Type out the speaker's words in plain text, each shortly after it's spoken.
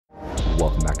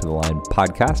Welcome back to the Line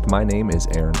Podcast. My name is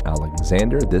Aaron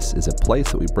Alexander. This is a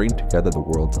place that we bring together the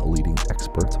world's leading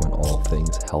experts on all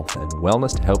things health and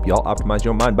wellness to help y'all optimize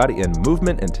your mind, body, and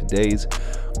movement. And today's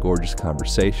gorgeous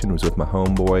conversation was with my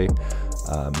homeboy,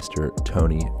 Mr.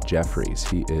 Tony Jeffries.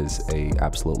 He is an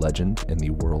absolute legend in the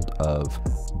world of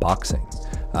boxing.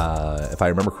 If I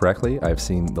remember correctly, I've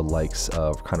seen the likes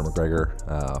of Conor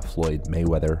McGregor, Floyd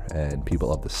Mayweather, and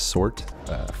people of the sort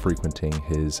frequenting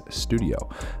his studio.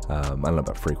 I don't know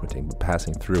about frequenting, but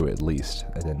passing through at least.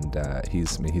 And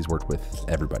he's worked with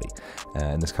everybody.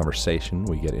 In this conversation,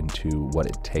 we get into what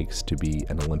it takes to be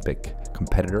an Olympic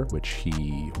competitor, which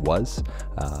he was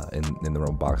in the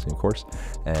realm of boxing, of course,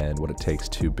 and what it takes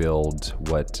to build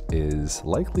what is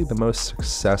likely the most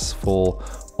successful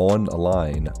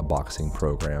online boxing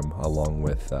program, along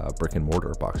with brick and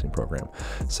mortar boxing program.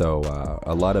 So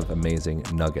a lot of amazing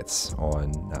nuggets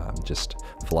on just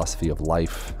philosophy of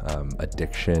life,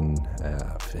 addiction,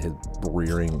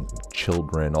 rearing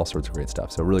children, all sorts of great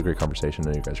stuff. So really great conversation.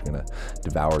 I know you guys are going to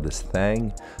devour this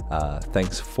thing.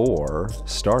 Thanks for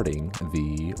starting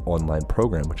the online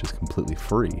program, which is completely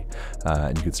free.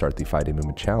 And you can start the 5-Day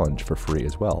Movement Challenge for free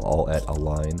as well, all at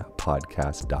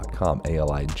alignpodcast.com,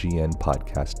 ALIGN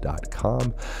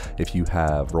podcast.com. If you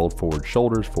have rolled forward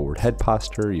shoulders, forward head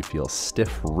posture, you feel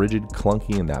stiff, rigid,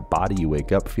 clunky in that body, you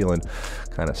wake up feeling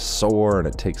kind of sore, and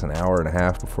it takes an hour and a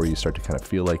half before you start to kind of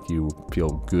feel like you feel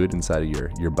good inside of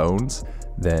your bones,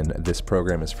 then this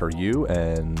program is for you,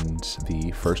 and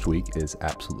the first week is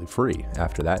absolutely free.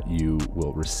 After that, you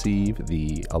will receive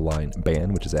the Align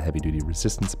band, which is a heavy-duty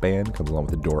resistance band, comes along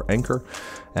with a door anchor,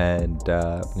 and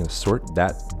sort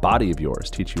that body of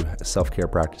yours, teach you self-care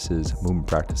practices, movement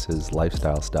practices,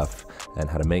 lifestyle stuff, and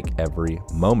how to make every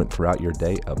moment throughout your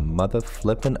day a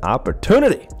mother-flipping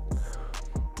opportunity.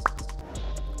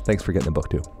 Thanks for getting the book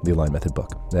too, the Align Method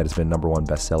book. That has been #1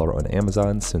 bestseller on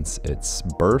Amazon since its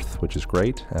birth, which is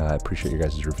great. I appreciate your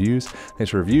guys' reviews. Thanks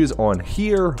for reviews on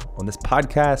here, on this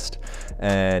podcast.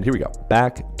 And here we go.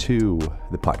 Back to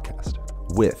the podcast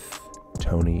with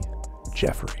Tony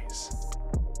Jeffries.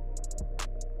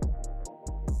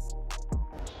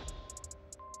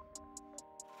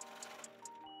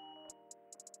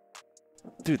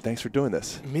 Dude, thanks for doing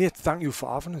this. Mate, thank you for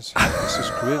having us. This is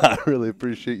great. I really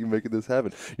appreciate you making this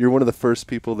happen. You're one of the first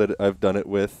people that I've done it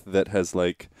with that has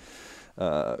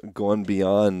gone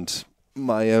beyond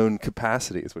my own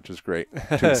capacities, which is great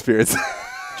to experience.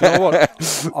 Do you know what?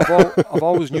 I've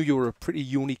always knew you were a pretty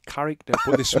unique character,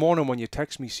 but this morning when you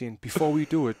text me saying, before we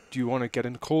do it, do you want to get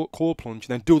in cold plunge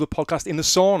and then do the podcast in the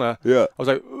sauna? Yeah. I was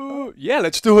like, yeah,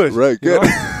 let's do it. Right, good.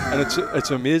 And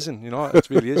it's amazing, it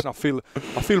really is. And I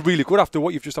feel really good after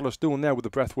what you've just had us doing there with the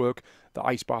breath work, the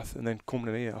ice bath, and then coming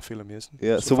in here. I feel amazing.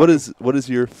 Yeah. So what does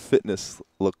your fitness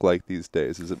look like these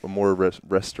days? Is it more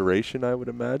restoration, I would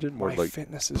imagine, more my like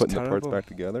fitness is putting terrible. the parts back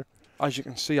together? As you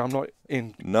can see, I'm not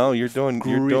in. No, you're shape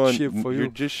for you. You're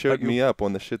just showing me up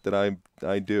on the shit that I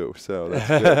do. So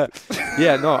that's good.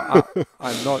 Yeah, no,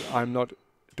 I'm not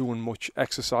doing much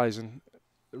exercising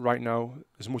right now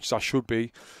as much as I should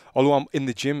be. Although I'm in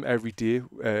the gym every day,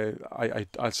 I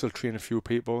still train a few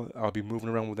people. I'll be moving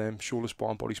around with them, shoulder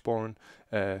sparring, body sparring,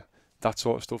 that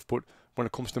sort of stuff. But when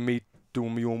it comes to me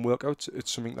doing my own workouts,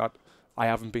 it's something that I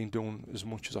haven't been doing as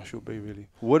much as I should be, really.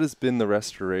 What has been the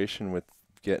restoration with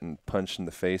getting punched in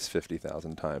the face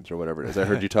 50,000 times or whatever it is? I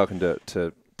heard you talking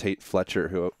to Tate Fletcher,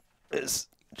 who is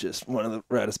just one of the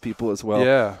raddest people as well.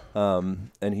 Yeah.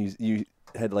 And you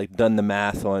had done the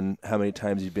math on how many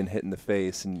times you've been hit in the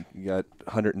face, and you got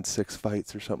 106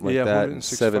 fights or something like that.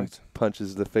 106 7 fights.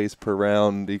 punches to the face per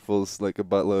round equals like a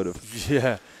buttload of.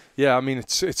 Yeah. I mean,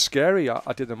 it's scary.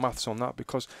 I did the maths on that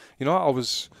because I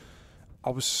was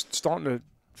starting to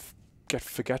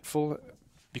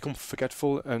become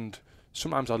forgetful, and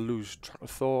sometimes I lose track of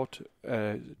thought.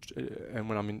 And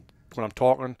when I'm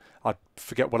talking, I'd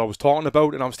forget what I was talking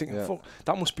about, and I was thinking, fuck,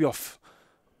 that must be off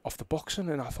the boxing.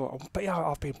 And I thought, but yeah,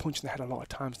 I've been punched in the head a lot of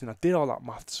times. Then I did all that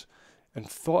maths and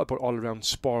thought about all around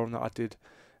sparring that I did,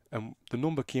 and the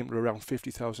number came to around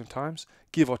 50,000 times,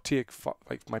 give or take,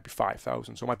 might be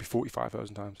 5,000, so it might be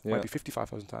 45,000 times, might be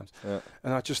 55,000 times. Yeah.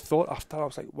 And I just thought after that, I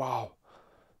was like, wow,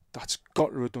 that's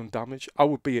got to have done damage. I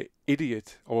would be an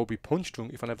idiot, or I would be punch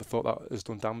drunk if I never thought that has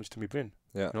done damage to my brain.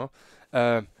 Yeah.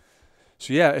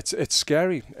 So yeah, it's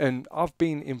scary, and I've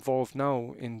been involved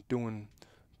now in doing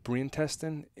brain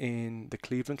testing in the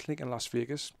Cleveland Clinic in Las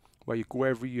Vegas, where you go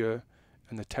every year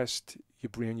and they test your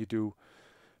brain. You do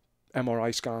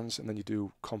MRI scans, and then you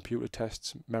do computer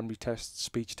tests, memory tests,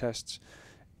 speech tests,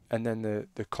 and then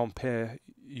they compare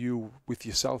you with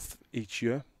yourself each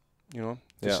year. you know,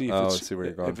 to see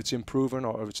if it's improving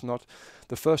or if it's not.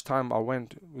 The first time I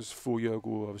went was 4 years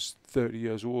ago. I was 30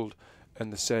 years old,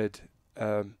 and they said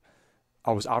I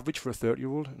was average for a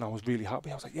 30-year-old, and I was really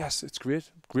happy. I was like, yes, it's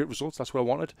great results. That's what I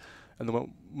wanted. And they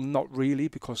went, not really,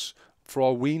 because for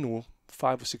all we know,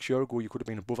 5 or 6 years ago, you could have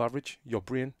been above average, your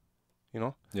brain, you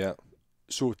know? Yeah.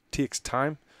 So it takes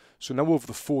time. So now over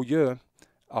the 4 year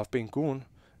I've been going,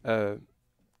 there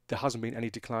hasn't been any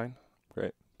decline.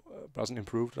 Great. It hasn't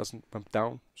improved, it hasn't went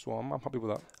down. So I'm happy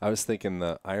with that. I was thinking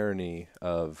the irony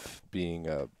of being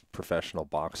a professional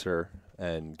boxer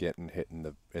and getting hit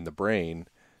in the brain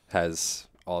has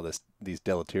all these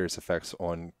deleterious effects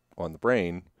on the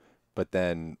brain. But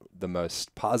then the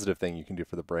most positive thing you can do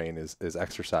for the brain is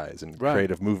exercise and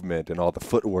creative movement and all the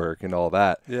footwork and all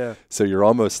that. Yeah. So you're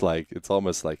almost like it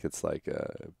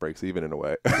breaks even in a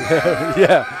way.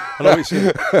 Yeah. I know what you're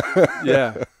saying.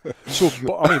 Yeah. So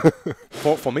I mean,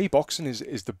 for me, boxing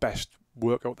is the best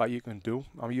workout that you can do.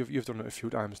 I mean, you've done it a few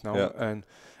times now, and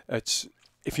it's,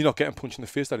 if you're not getting punched in the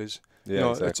face, that is. Yeah, you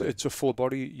know, exactly. It's a full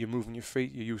body. You're moving your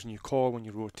feet. You're using your core when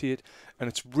you rotate, and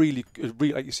it's really,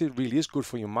 like you said, it really is good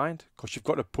for your mind, because you've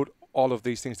got to put all of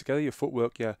these things together: your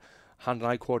footwork, your hand and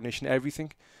eye coordination,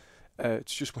 everything.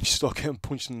 It's just when you start getting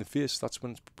punched in the face, that's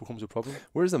when it becomes a problem.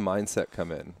 Where does the mindset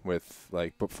come in with,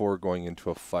 like, before going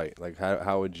into a fight? Like,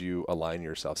 how would you align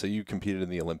yourself? So you competed in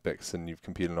the Olympics and you've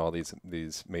competed in all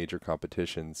these major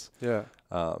competitions. Yeah.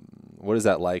 What is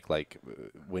that like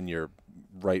when you're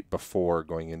right before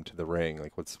going into the ring?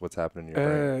 Like, what's happening in your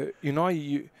brain? You know,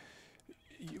 you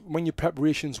when your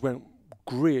preparations went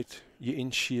great, you're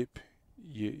in shape,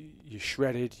 you're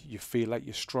shredded, you feel like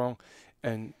you're strong,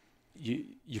 and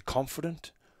you're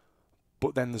confident.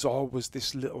 But then there's always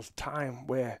this little time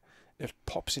where it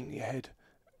pops into your head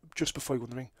just before you go in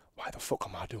the ring. Why the fuck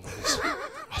am I doing this?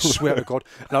 I swear to God.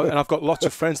 And I've got lots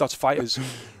of friends that's fighters,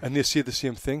 and they say the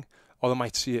same thing. Or they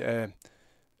might say,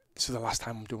 this is the last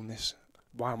time I'm doing this.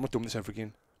 Why? I'm not doing this ever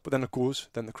again. But then it goes,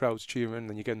 then the crowd's cheering,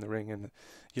 then you get in the ring, and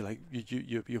you're like,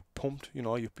 you're pumped, you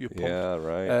know, you're pumped. Yeah,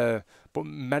 right. But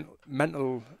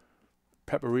mental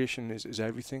preparation is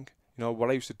everything. You know, what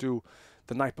I used to do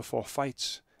the night before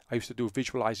fights, I used to do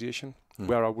visualization,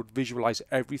 where I would visualize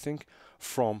everything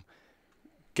from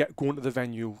going to the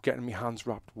venue, getting my hands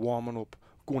wrapped, warming up,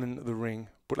 going into the ring,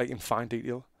 but like in fine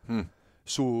detail.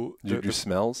 So the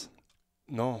smells?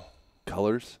 No.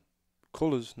 Colors?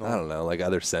 Colours? No. I don't know, like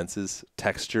other senses,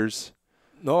 textures?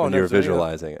 No, when you were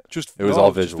visualizing it. It was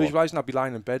all visual. Just visualizing. I'd be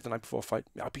lying in bed the night before a fight.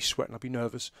 I'd be sweating. I'd be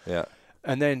nervous. Yeah.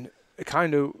 And then it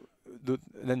kind of,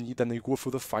 then you go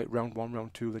through the fight, round 1,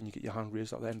 round 2, then you get your hand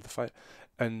raised at the end of the fight.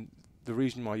 And the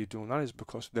reason why you're doing that is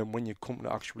because then when you come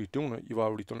to actually doing it, you've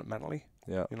already done it mentally.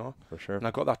 Yeah. You know? For sure. And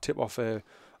I got that tip off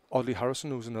Audley Harrison,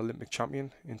 who was an Olympic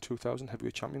champion in 2000,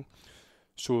 heavyweight champion.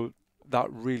 So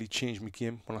that really changed my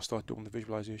game when I started doing the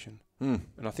visualization.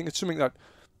 And I think it's something that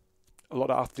a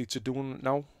lot of athletes are doing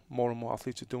now. More and more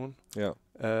athletes are doing. Yeah.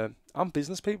 And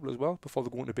business people as well. Before they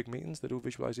go into big meetings, they do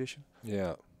visualization.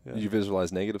 Yeah. You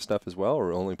visualize negative stuff as well,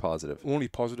 or only positive? Only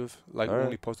positive.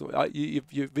 Only positive.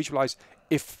 You visualize,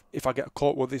 if I get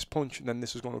caught with this punch, then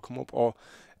this is going to come up. Or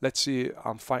let's say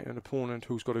I'm fighting an opponent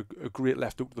who's got a great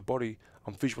left hook to the body.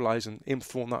 I'm visualizing him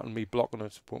throwing that and me blocking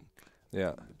it. But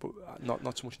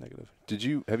not so much negative.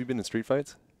 Have you been in street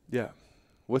fights? Yeah.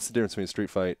 What's the difference between a street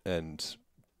fight and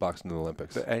boxing in the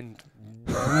Olympics? The end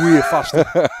way faster.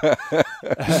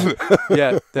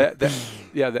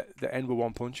 The end with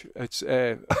one punch. It's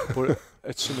but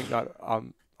it's something that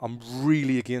I'm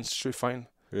really against street fighting,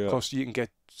 because you can get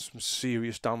some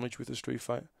serious damage with a street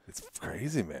fight. It's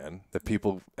crazy, man, that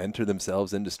people enter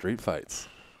themselves into street fights.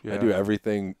 Yeah. I do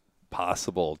everything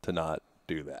possible to not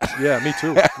do that. Yeah, me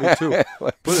too.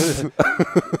 But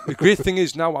the great thing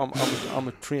is now I'm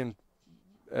a trained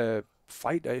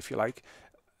fighter, if you like.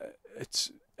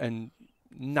 And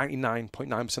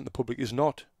 99.9% of the public is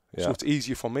not. Yeah. So it's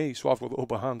easier for me. So I've got the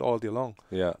upper hand all day long.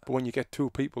 Yeah. But when you get two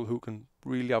people who can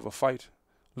really have a fight,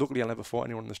 luckily I never fought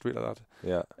anyone in the street like that.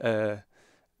 Yeah.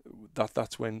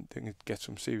 That's when they can get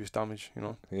some serious damage, you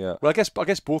know. Yeah. Well, I guess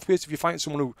both ways. If you find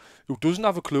someone who doesn't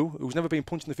have a clue, who's never been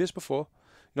punched in the face before,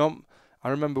 you know. I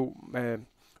remember when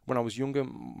I was younger,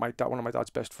 one of my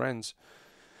dad's best friends,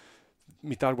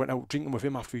 my dad went out drinking with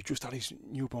him after he just had his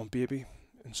newborn baby,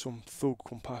 and some thug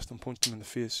come past and punched him in the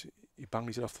face. He banged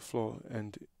his head off the floor,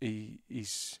 and he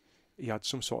had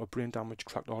some sort of brain damage,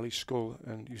 cracked all his skull,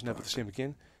 and he was never the same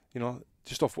again. You know,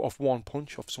 just off one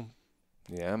punch, off some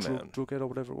drug head or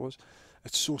whatever it was.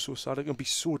 It's so sad. It can be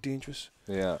so dangerous.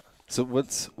 Yeah. So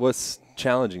what's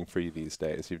challenging for you these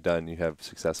days? You have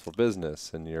successful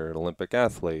business, and you're an Olympic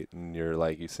athlete, and you're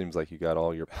like, it seems like you got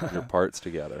all your parts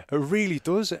together. It really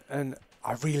does, and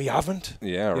I really haven't.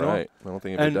 Yeah, right. Know? I don't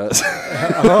think it does.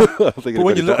 But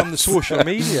when you look on the social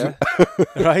media,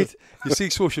 right? You see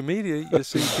social media, you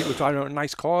see people driving around in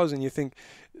nice cars, and you think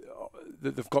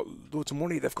that they've got loads of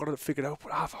money, they've got it figured out.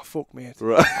 But fuck, mate,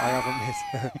 right. I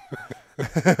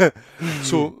haven't, mate.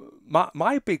 So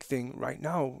my big thing right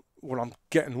now, what I'm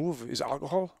getting over is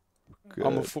alcohol. Good.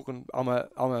 I'm a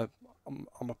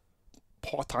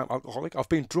part-time alcoholic. I've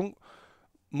been drunk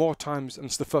more times, and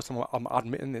it's the first time I'm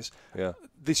admitting this. Yeah.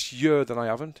 This year than I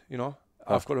haven't. You know,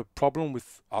 I've got a problem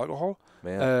with alcohol.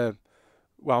 Man.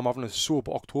 Well, I'm having a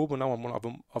sober October now. I'm gonna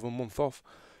have a month off,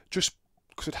 just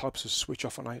because it helps us switch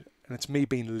off at night. And it's me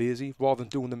being lazy rather than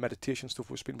doing the meditation stuff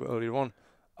we were speaking about earlier on.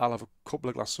 I'll have a couple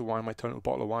of glasses of wine, might turn to a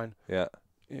bottle of wine. Yeah.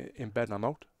 In bed, and I'm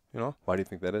out. You know. Why do you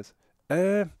think that is?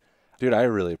 Dude, I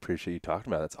really appreciate you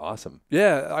talking about it. That's awesome.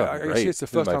 Yeah, I see it's the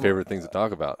first time. My favorite things to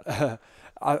talk about.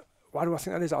 Why do I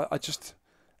think that is?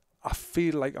 I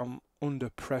feel like I'm under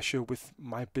pressure with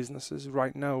my businesses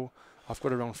right now. I've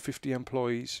got around 50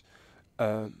 employees.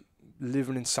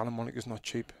 Living in Santa Monica is not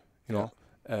cheap. You know,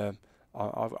 the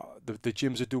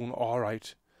gyms are doing all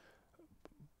right,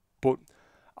 but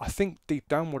I think deep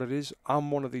down what it is, I'm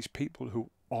one of these people who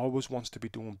always wants to be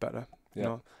doing better. You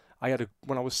know,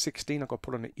 when I was 16, I got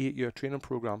put on an 8-year training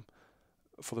program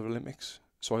for the Olympics.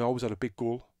 So I always had a big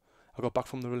goal. I got back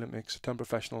from the Olympics, turned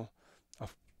professional.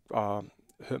 I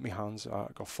hurt my hands. I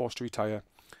got forced to retire.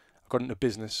 I got into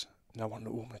business. Now I wanted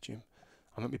to open a gym.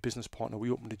 I met my business partner. We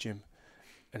opened a gym,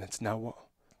 and it's now what?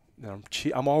 Now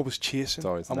I'm always chasing.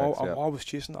 I'm always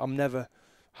chasing. I'm never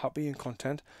happy and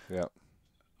content. Yeah.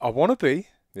 I want to be.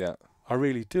 Yeah. I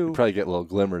really do. You probably get little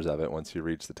glimmers of it once you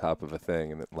reach the top of a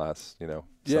thing, and it lasts, some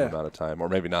amount of time, or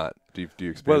maybe not. Do you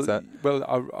experience that? Well,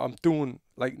 I'm doing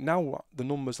like now the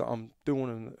numbers that I'm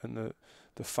doing and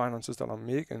the finances that I'm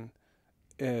making.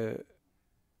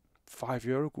 5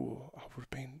 years ago, I would have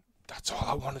been. That's all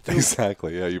I want to do.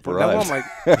 Exactly. Yeah, you've arrived. Now I'm like,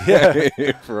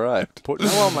 you've arrived. But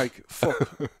now I'm like,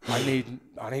 fuck. I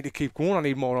need to keep going. I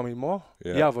need more.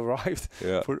 Yeah, I've arrived.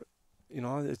 Yeah. But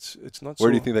it's not.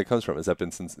 Where do you think that comes from? Has that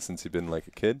been since you've been like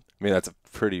a kid? I mean, that's a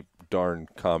pretty darn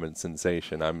common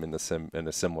sensation. I'm in a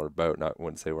similar boat. I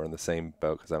wouldn't say we're in the same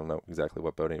boat because I don't know exactly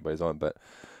what boat anybody's on, but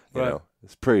you know,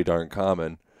 it's pretty darn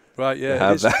common. Right. Yeah. To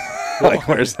have that. Like,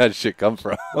 where's that shit come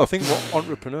from? Well, I think what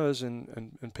entrepreneurs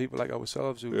and people like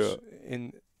ourselves who's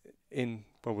in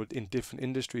different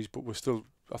industries, but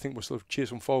I think we're still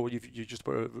chasing forward. You just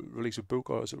about to release a book,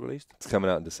 or is it released? It's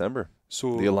coming out in December.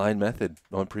 So the Align Method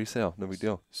on pre-sale, no big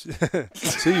deal.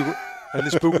 See, and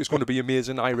this book is going to be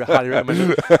amazing. I highly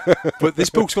recommend it. But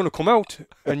this book's going to come out,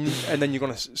 and then you're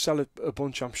going to sell it a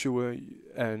bunch, I'm sure.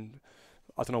 And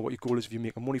I don't know what your goal is if you're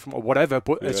making money from it or whatever.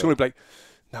 But it's going to be like,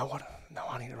 now what? Now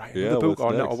I need to write another book,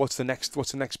 or what's the next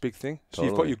big thing? So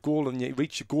you've got your goal, and you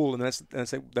reach your goal, and it's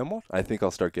like, then what? I think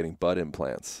I'll start getting butt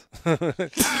implants. You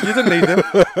didn't need them.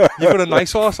 You've got a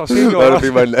nice horse. I'll see you. That'll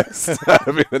be my next.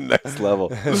 That'll be the next level.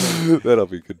 That'll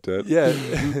be content. Yeah.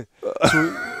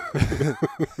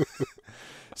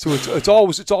 So it's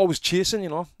always chasing,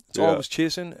 It's always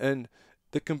chasing, and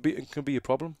it can be a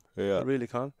problem. Yeah, it really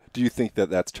can. Do you think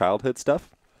that's childhood stuff?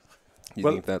 You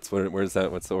think that's where's that?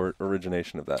 What's the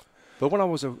origination of that? But when I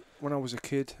was a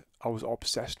kid, I was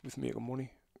obsessed with making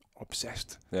money,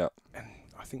 obsessed. Yeah. And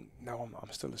I think now I'm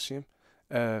still the same.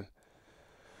 But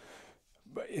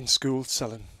in school,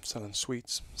 selling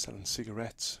sweets, selling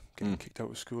cigarettes, getting kicked out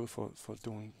of school for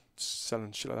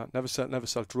selling shit like that. Never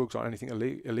sell drugs or anything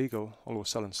illegal. Although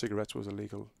selling cigarettes was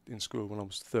illegal in school when I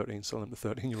was 13, selling to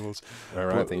 13-year-olds. All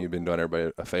right, I think you've been doing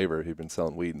everybody a favor. You've been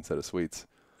selling weed instead of sweets.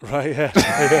 Right, yeah.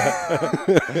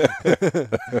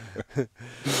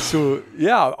 So,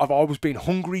 yeah, I've always been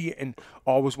hungry and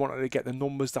always wanted to get the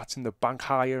numbers that's in the bank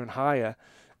higher and higher,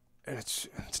 and it's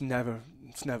never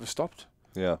stopped.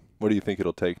 Yeah. What do you think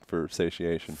it'll take for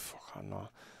satiation? Fuck, I don't know.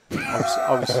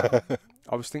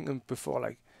 I was thinking before,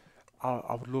 like,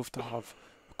 I would love to have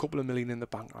a couple of million in the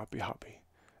bank. I'd be happy.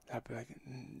 I'd be like,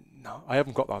 no, I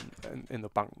haven't got that in the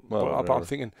bank. Well, but I'm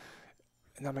thinking.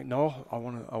 And I'm like, no, I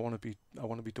want to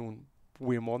be doing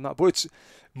way more than that. But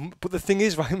the thing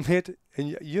is, right, mate,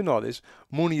 and you know this,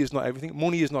 money is not everything.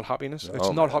 Money is not happiness. It's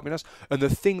not happiness. And the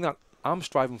thing that I'm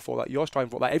striving for, that you're striving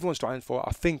for, that everyone's striving for,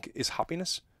 I think, is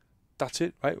happiness. That's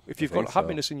it, right? If you've got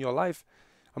happiness in your life,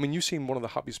 I mean, you seem one of the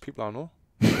happiest people I know.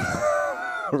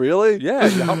 Really? Yeah,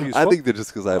 you're happy as fuck. I think that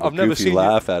just because I have a goofy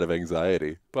laugh out of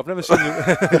anxiety. But I've never seen you.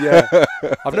 Yeah.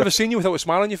 I've never seen you without a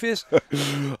smile on your face.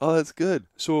 Oh, that's good.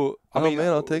 So I mean, man,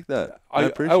 I'll take that. I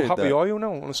appreciate how that. happy are you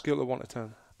now on a scale of 1 to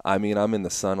 10? I mean, I'm in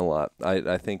the sun a lot.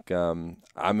 I think I'm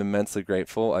immensely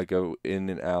grateful. I go in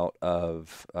and out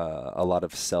of a lot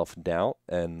of self-doubt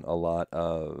and a lot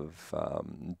of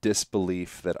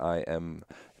disbelief that I am,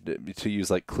 to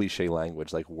use like cliche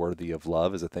language, like worthy of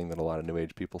love is a thing that a lot of New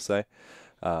Age people say.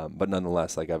 But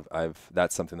nonetheless, like I've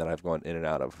that's something that I've gone in and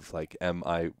out of. Like, am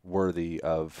I worthy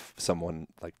of someone,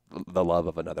 like the love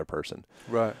of another person?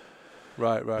 Right.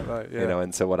 Yeah. You know,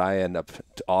 and so what I end up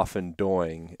often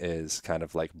doing is kind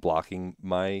of like blocking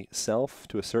myself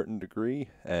to a certain degree,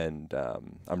 and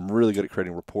I'm really good at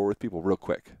creating rapport with people real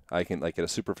quick. I can, like, at a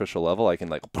superficial level, I can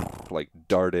like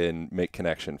dart in, make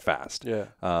connection fast. Yeah.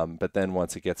 But then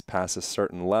once it gets past a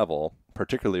certain level,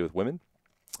 particularly with women,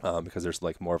 because there's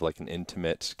like more of like an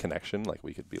intimate connection, like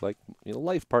we could be like, you know,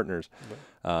 life partners.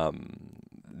 Right.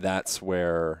 That's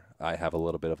where I have a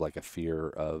little bit of like a fear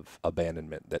of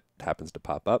abandonment that happens to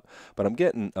pop up, but I'm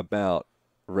getting about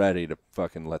ready to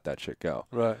fucking let that shit go.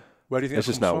 Right. Where do you think it's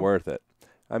just not worth it?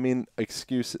 I mean,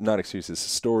 not excuses.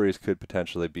 Stories could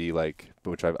potentially be like,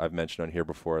 which I've mentioned on here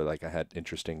before. Like, I had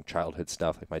interesting childhood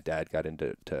stuff. Like, my dad got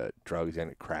into drugs, got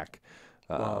into crack.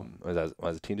 Wow. When I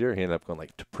was a teenager, he ended up going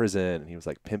like to prison, and he was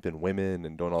like pimping women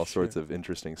and doing all sorts of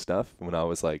interesting stuff. When I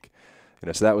was like, you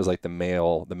know, so that was like the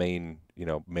main, you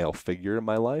know, male figure in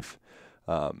my life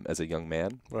as a young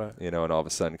man. Right. You know, and all of a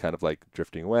sudden kind of like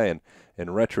drifting away. And in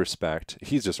retrospect,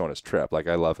 he's just on his trip. Like,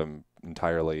 I love him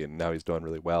entirely, and now he's doing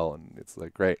really well, and it's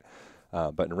like great.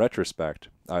 But in retrospect,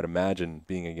 I'd imagine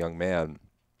being a young man,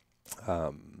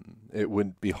 it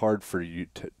would be hard for you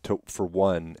for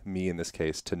one, me in this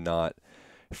case, to not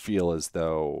feel as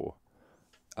though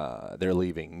they're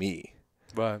leaving me.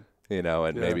 Right. You know,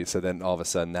 and maybe so then all of a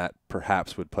sudden that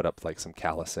perhaps would put up like some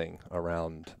callousing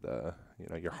around the, you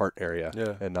know, your heart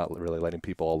area, and not really letting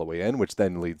people all the way in, which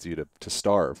then leads you to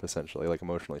starve, essentially, like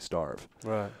emotionally starve.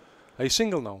 Right. Are you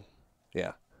single now?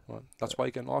 Yeah. Right. That's why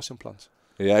you're getting arse implants.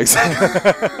 Yeah, exactly.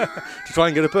 To try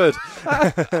and get a bird.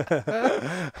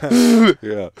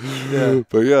 Yeah.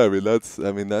 But yeah,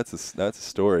 I mean that's a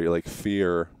story, like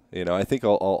fear. You know, I think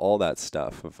all that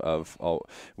stuff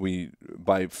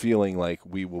by feeling like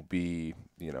we will be,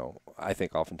 you know, I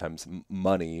think oftentimes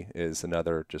money is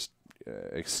another just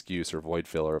excuse or void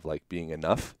filler of like being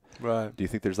enough. Right. Do you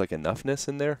think there's like enoughness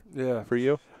in there? Yeah. For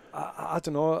you? I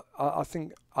don't know. I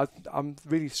think I'm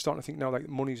really starting to think now like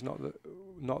money's not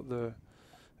the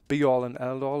be all and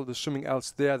end all. There's something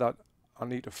else there that I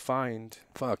need to find.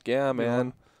 Fuck yeah,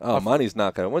 man. You know, money's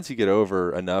not gonna. Once you get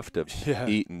over enough to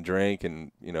eat and drink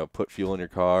and, you know, put fuel in your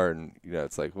car, and, you know,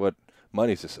 it's like, what,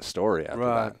 money's just a story after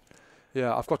that.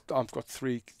 Yeah, I've got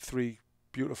three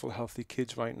beautiful, healthy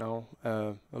kids right now.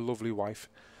 A lovely wife,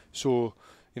 so,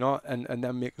 you know, and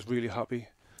that makes us really happy.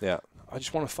 Yeah. I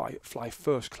just want to fly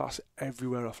first class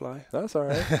everywhere I fly. That's all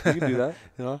right. You can do that.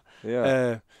 You know.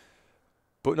 Yeah.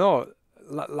 But no,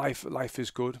 life is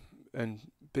good, and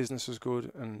business is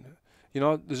good, and, you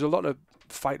know, there's a lot of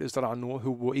fighters that I know who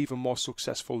were even more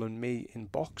successful than me in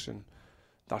boxing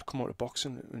that come out of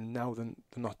boxing, and now they're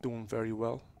not doing very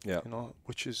well. Yeah. You know,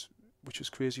 which is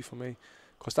crazy for me,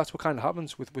 because that's what kind of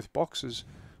happens with boxers.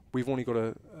 We've only got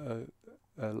a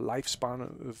lifespan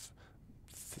of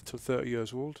to 30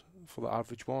 years old for the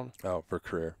average one. Oh, for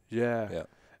career. Yeah. Yeah.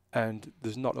 And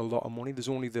there's not a lot of money. There's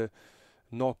only the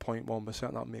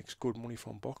 0.1% that makes good money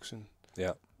from boxing.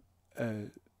 Yeah.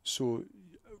 So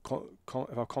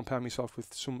if I compare myself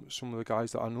with some of the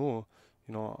guys that I know,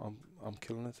 you know, I'm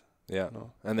killing it. Yeah. You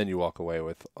know? And then you walk away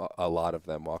with a lot of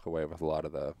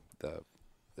the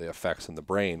effects in the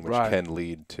brain, which can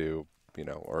lead to, you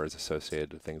know, or is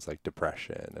associated with things like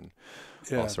depression and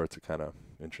all sorts of kind of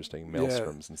interesting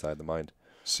maelstroms inside the mind.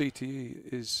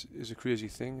 CTE is a crazy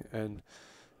thing, and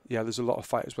there's a lot of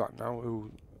fighters right now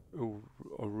who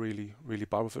are really, really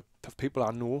bad with it. People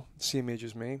I know, same age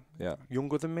as me,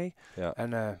 younger than me,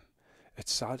 and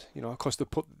it's sad, you know, because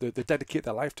they dedicate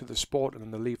their life to the sport, and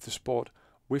then they leave the sport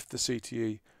with the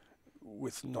CTE,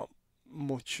 with not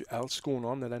much else going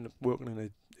on. They end up working in a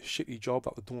shitty job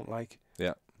that they don't like.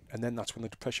 Yeah. And then that's when the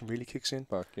depression really kicks in.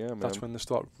 Fuck yeah, man. That's when they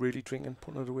start really drinking,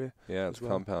 putting it away. Yeah, it's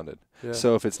compounded. Yeah.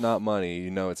 So if it's not money, you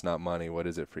know it's not money. What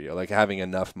is it for you? Like, having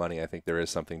enough money, I think there is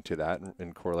something to that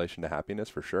in correlation to happiness,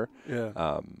 for sure.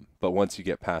 Yeah. But once you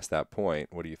get past that point,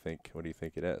 what do you think? What do you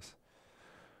think it is?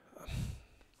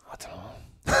 I don't know.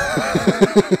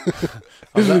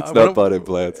 It's not butt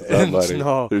implants. It's not money.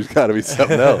 No. There's got to be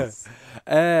something else.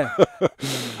 I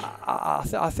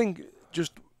think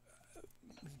just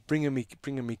bringing me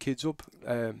kids up.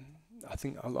 I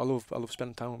think I love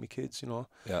spending time with my kids, you know.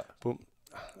 Yeah. But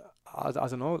I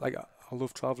don't know. Like I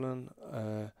love traveling.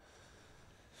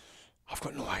 I've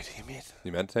got no idea, mate.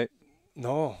 You meditate?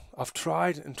 No, I've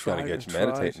tried and tried. Gotta get and you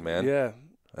meditating, man. Yeah.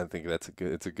 I think that's a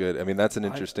good. It's a good. I mean, that's an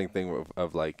interesting thing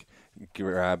of like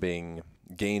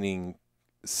gaining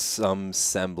some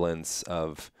semblance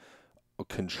of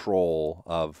control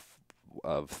of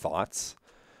thoughts.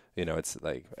 You know, it's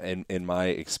like in my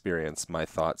experience, my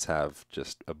thoughts have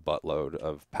just a buttload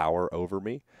of power over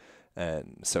me.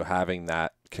 And so having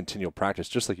that continual practice,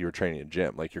 just like you were training in a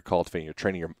gym, like you're cultivating, you're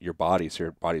training your body, so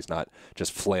your body's not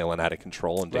just flailing out of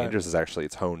control and dangerous. It's actually,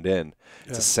 it's honed in.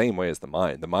 It's the same way as the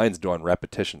mind. The mind's doing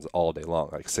repetitions all day long,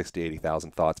 like 60,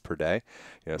 80,000 thoughts per day.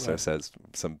 You know, so it says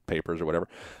some papers or whatever.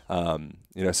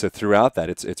 You know, so throughout that,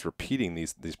 it's repeating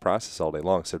these processes all day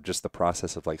long. So just the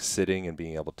process of like sitting and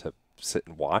being able to sit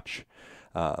and watch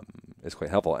is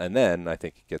quite helpful. And then I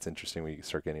think it gets interesting when you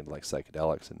start getting into like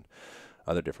psychedelics and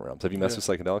other different realms. Have you messed with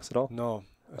psychedelics at all? No.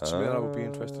 It's something that I would be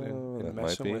interested in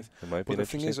messing with. It might be an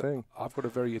interesting thing. I've got a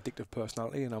very addictive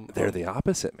personality, and they're the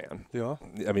opposite, man. They are?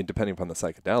 I mean, depending upon the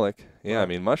psychedelic. Yeah, right. I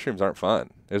mean, mushrooms aren't fun.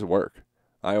 There's work.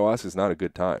 Ayahuasca is not a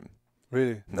good time.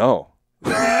 Really? No.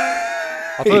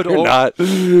 I've heard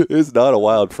it's not a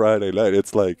wild Friday night.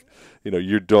 It's like, you know,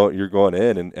 you're going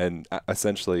in and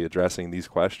essentially addressing these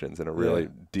questions in a really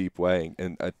deep way,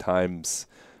 and at times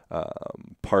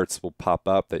parts will pop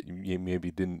up that you maybe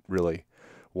didn't really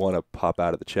want to pop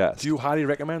out of the chest. Do you highly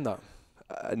recommend that?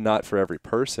 Not for every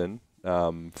person.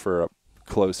 For a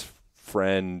close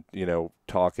friend, you know,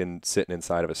 sitting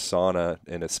inside of a sauna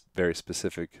in a very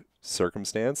specific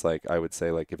circumstance, like I would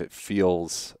say, like if it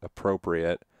feels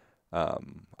appropriate,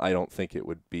 I don't think it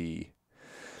would be.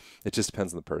 It just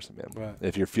depends on the person, man. Right.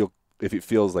 If it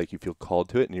feels like you feel called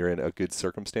to it and you're in a good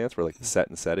circumstance where like the set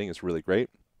and setting is really great,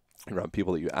 you're around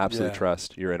people that you absolutely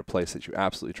trust, you're in a place that you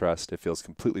absolutely trust, it feels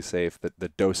completely safe, the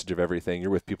dosage of everything,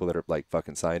 you're with people that are like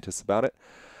fucking scientists about it,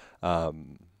 I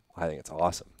think it's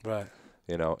awesome. Right.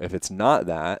 You know, if it's not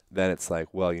that, then it's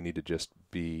like, well, you need to just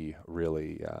be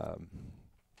really,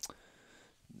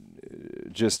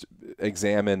 just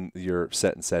examine your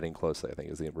set and setting closely, I think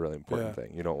is the really important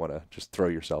thing. You don't want to just throw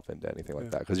yourself into anything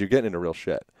like that, because you're getting into real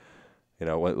shit. You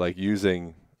know, like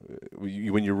using...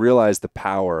 when you realize the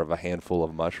power of a handful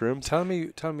of mushrooms. Tell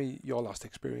me your last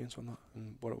experience on that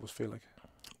and what it was feel like.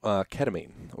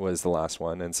 Ketamine was the last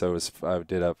one, and so I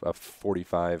did a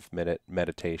 45-minute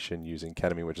meditation using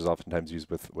ketamine, which is oftentimes used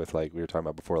with like we were talking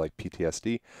about before, like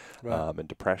PTSD and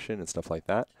depression and stuff like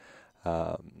that.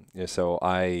 So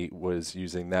I was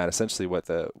using that. Essentially, what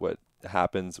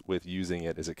happens with using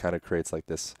it is it kind of creates like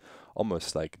this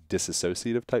almost like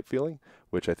disassociative type feeling,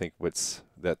 which I think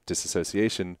that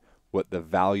disassociation, what the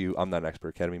value, I'm not an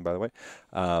expert at ketamine, by the way,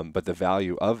 but the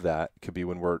value of that could be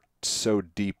when we're so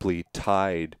deeply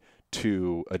tied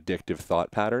to addictive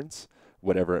thought patterns,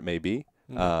 whatever it may be,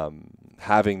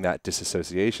 having that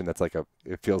disassociation,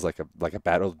 it feels like a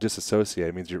battle. Disassociate,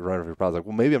 it means you're running your problems. Like,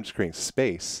 well, maybe I'm just creating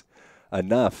space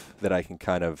enough that I can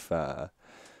kind of,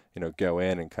 go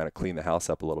in and kind of clean the house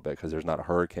up a little bit, because there's not a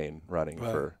hurricane running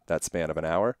for that span of an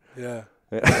hour. Yeah.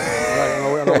 Right,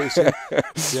 I know what you're saying.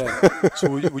 Yeah. So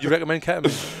would you recommend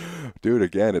ketamine? Dude,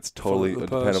 again, it's totally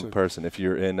dependent on the person. If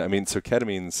you're in, there's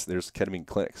ketamine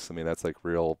clinics. I mean, that's like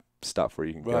real stuff where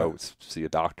you can go see a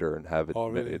doctor and have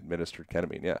administered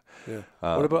ketamine. Yeah. Yeah.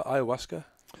 What about ayahuasca?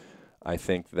 I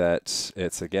think that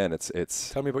it's.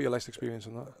 Tell me about your last experience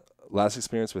on that. Last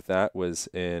experience with that was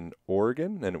in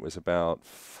Oregon, and it was about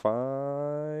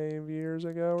 5 years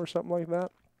ago or something like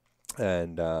that.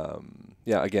 And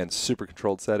again, super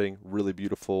controlled setting, really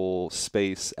beautiful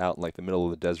space out in like the middle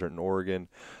of the desert in Oregon.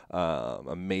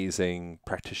 Amazing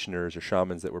practitioners or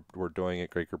shamans that were doing it.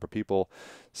 Great group of people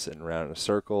sitting around in a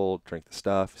circle, drink the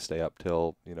stuff, stay up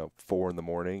till 4 in the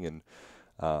morning, and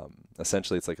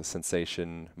essentially it's like a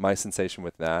sensation. My sensation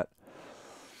with that,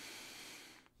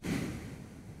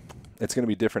 it's going to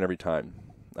be different every time.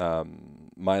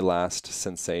 My last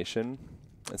sensation,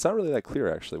 it's not really that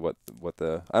clear actually. I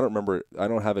don't remember. I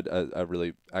don't have a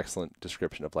really excellent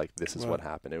description of like this is what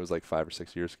happened. It was like 5 or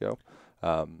 6 years ago.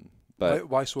 But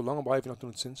why so long? Why have you not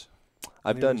done it since?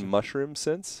 I've done mushrooms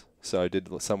since. So I did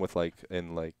some with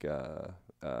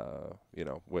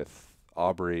with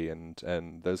Aubrey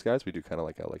and those guys. We do kind of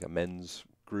like a men's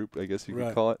group, I guess you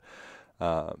could call it.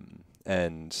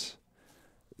 And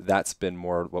that's been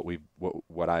more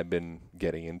what I've been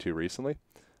getting into recently.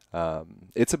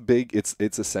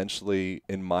 It's essentially,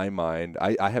 in my mind,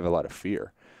 I have a lot of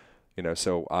fear,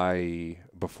 so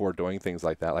before doing things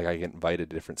like that, like I get invited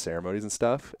to different ceremonies and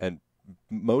stuff, and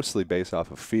mostly based off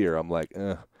of fear, I'm like,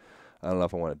 I don't know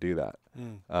if I want to do that.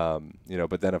 You know,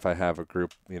 but then if I have a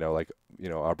group, you know, like, you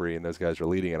know, Aubrey and those guys are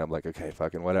leading, and I'm like, okay,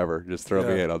 fucking whatever, just throw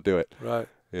me in, I'll do it. Right.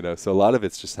 You know, so a lot of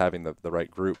it's just having the right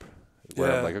group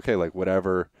where I'm like, okay, like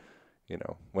whatever, you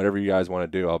know, whatever you guys want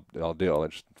to do, I'll do. I'll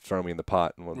just throw me in the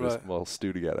pot and we'll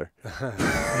stew together.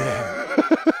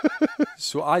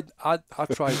 So I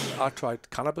tried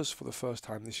cannabis for the first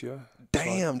time this year.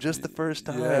 Damn, just the first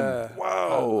time. Yeah.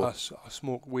 Whoa. I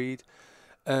smoked weed,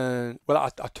 and well,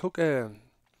 I took a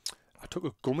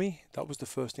gummy. That was the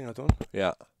first thing I done.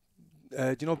 Yeah.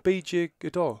 Do you know BJ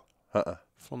Godot?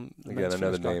 From Again,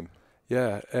 another name.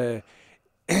 Yeah.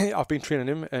 I've been training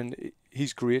him, and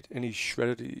he's great, and he's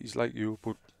shredded. He's like you,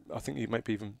 but I think he might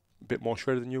be even a bit more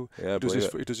shredded than you. Yeah, he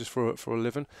does this for a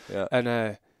living. Yeah. And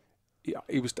I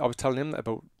was telling him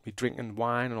about me drinking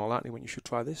wine and all that, and he went, "You should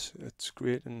try this. It's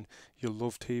great, and you'll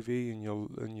love TV, and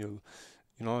you'll you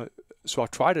know." So I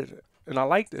tried it, and I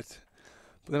liked it.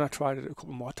 But then I tried it a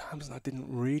couple more times, and I didn't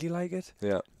really like it.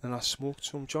 Yeah. And I smoked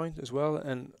some joint as well,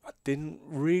 and I didn't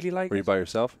really like it. Were you by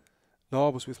yourself? No, I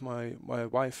was with my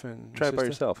wife and Try it by sister.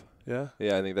 yourself. Yeah.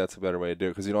 Yeah, I think that's a better way to do it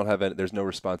because you don't have any, there's no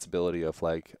responsibility of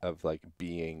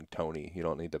being Tony. You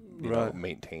don't need to you know,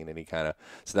 maintain any kind of.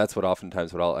 So that's what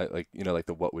oftentimes what I'll like you know like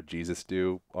the what would Jesus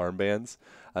do armbands.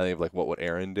 I think of like what would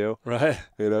Aaron do. Right.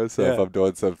 You know, so if I'm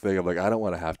doing something, I'm like I don't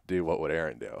want to have to do what would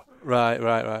Aaron do. Right.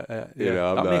 Yeah. You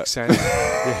know, that makes sense.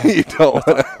 You don't.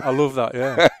 I love that.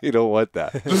 Yeah. You don't want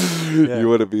that. You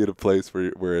want to be in a place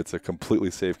where it's a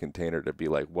completely safe container to be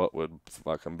like what would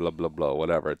fucking blah blah blah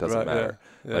whatever. It doesn't matter.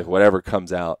 Yeah. Like whatever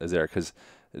comes out is there because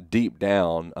deep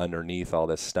down underneath all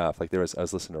this stuff, like I was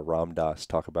listening to Ram Dass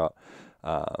talk about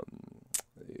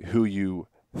who you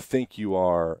think you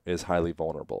are is highly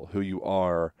vulnerable. Who you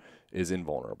are is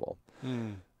invulnerable.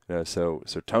 You know, so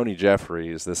Tony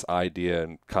Jeffries, this idea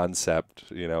and concept,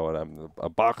 you know, and I'm a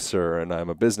boxer and I'm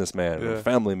a businessman and a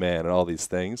family man and all these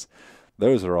things.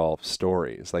 Those are all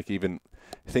stories. Like even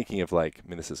thinking of like, I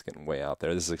mean, this is getting way out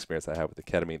there. This is an experience I have with the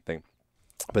ketamine thing.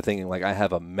 But thinking like I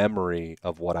have a memory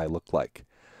of what I look like.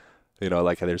 You know,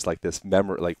 like there's like this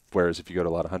memory, like whereas if you go to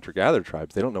a lot of hunter-gatherer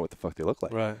tribes, they don't know what the fuck they look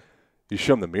like. Right. You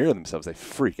show them the mirror themselves, they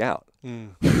freak out.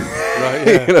 Right,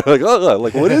 yeah. You know, like, oh,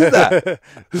 like what is that?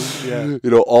 Yeah. You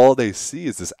know, all they see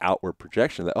is this outward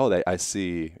projection that I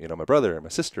see, you know, my brother and my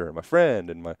sister and my friend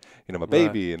and my, you know, my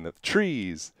baby and the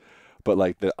trees. But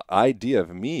like the idea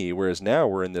of me, whereas now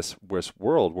we're in this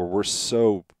world where we're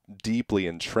so deeply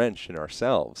entrenched in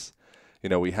ourselves. You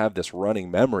know, we have this running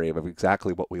memory of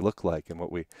exactly what we look like and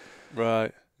what we,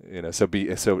 you know, so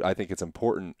I think it's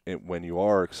important when you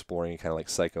are exploring kind of like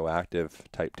psychoactive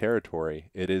type territory,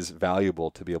 it is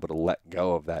valuable to be able to let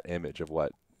go of that image of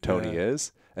what Tony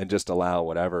is and just allow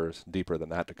whatever's deeper than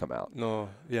that to come out. No,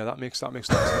 yeah, that makes a lot of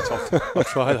sense. I'll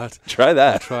try that. Try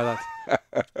that. I'll try that.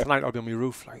 Tonight I'll be on my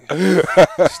roof, like,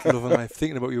 just loving life,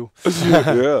 thinking about you.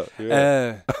 Do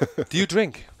you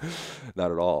drink?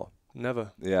 Not at all.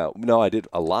 Never. Yeah. No, I did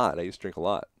a lot. I used to drink a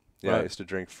lot. Yeah, Right. I used to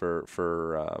drink for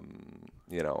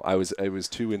you know, I was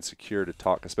too insecure to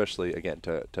talk, especially again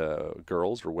to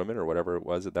girls or women or whatever it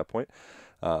was at that point.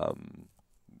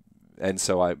 And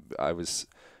so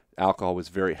alcohol was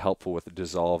very helpful with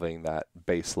dissolving that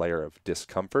base layer of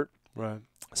discomfort. Right.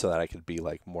 So that I could be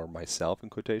like more myself in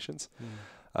quotations.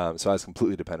 So I was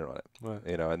completely dependent on it. Right.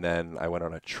 You know, and then I went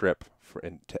on a trip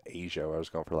into Asia where I was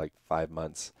going for like 5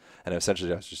 months, and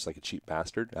essentially I was just like a cheap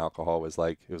bastard. Alcohol was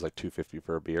like it was like $2.50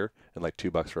 for a beer and like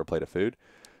 $2 for a plate of food.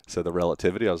 So the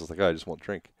relativity, I was just like, oh, I just won't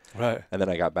drink. Right. And then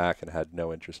I got back and had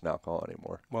no interest in alcohol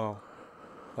anymore. Wow,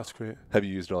 that's great. Have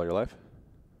you used it all your life?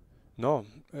 No,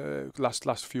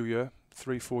 last few year,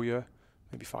 3-4 year,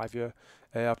 maybe 5 year.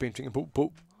 I've been drinking,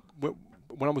 but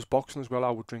when I was boxing as well, I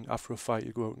would drink after a fight.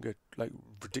 You go out and get like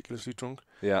ridiculously drunk.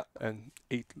 Yeah. And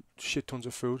eat shit tons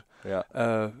of food. Yeah.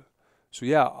 So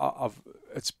yeah,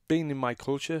 it's been in my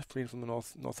culture, being from the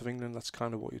north of England. That's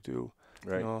kind of what you do.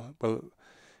 Right. You know, well,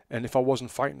 and if I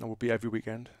wasn't fighting, I would be every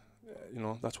weekend. You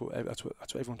know, that's what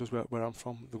everyone does where I'm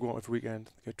from. They go out every weekend,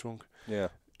 get drunk. Yeah.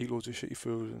 Eat loads of shitty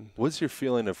food. And what's your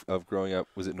feeling of growing up?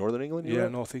 Was it Northern England? Yeah,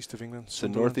 northeast of England. So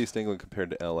northeast England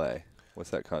compared to LA, what's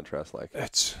that contrast like?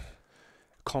 It's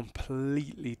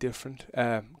completely different.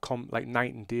 Like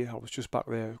night and day. I was just back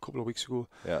there a couple of weeks ago.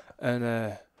 Yeah.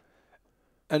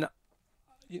 And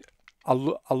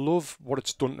I love what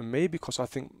it's done to me because I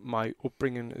think my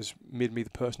upbringing has made me the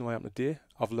person who I am today.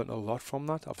 I've learned a lot from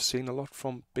that. I've seen a lot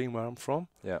from being where I'm from.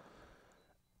 Yeah.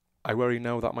 I worry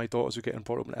now that my daughters are getting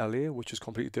brought up in LA, which is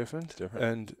completely different.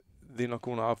 And they're not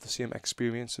going to have the same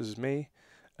experiences as me.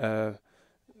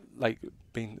 Like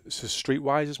being so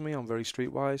streetwise as me. I'm very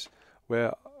streetwise,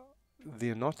 where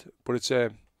they're not. But it's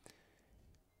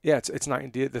yeah, it's night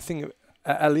and day. The thing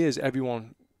at LA is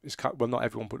everyone is well, not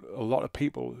everyone, but a lot of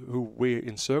people who we're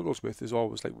in circles with is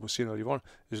always like we were saying earlier on,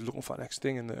 is looking for the next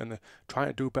thing, and they're trying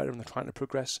to do better, and they're trying to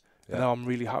progress. Yeah. And now I'm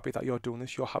really happy that you're doing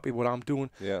this. You're happy what I'm doing.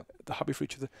 Yeah. They're happy for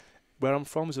each other. Where I'm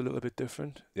from is a little bit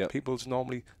different. Yeah. People's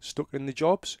normally stuck in the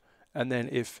jobs, and then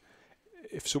if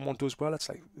someone does well, it's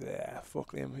like, yeah,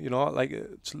 fuck them. You know, like,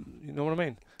 it's, you know what I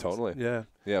mean? Totally. Yeah.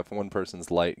 Yeah. If one person's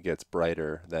light gets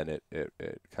brighter, then it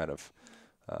kind of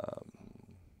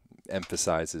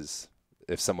emphasizes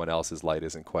if someone else's light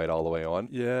isn't quite all the way on.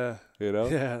 Yeah. You know?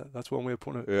 Yeah, that's one way of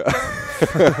putting it.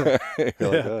 Yeah.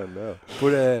 You're like, oh, no.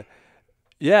 But,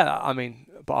 yeah, I mean,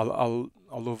 but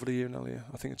I love it here in LA.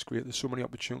 I think it's great. There's so many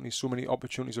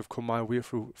opportunities have come my way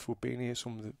through being here,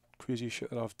 some of the crazy shit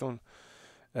that I've done.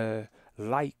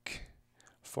 Like,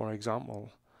 for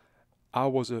example, I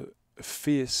was a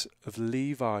face of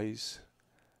Levi's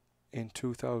in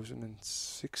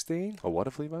 2016. A what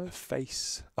of Levi's? A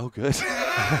face. Oh, good.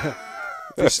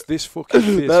 This fucking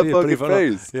face. That here, fucking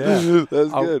face. Yeah.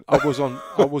 That's good. I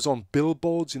was on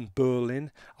billboards in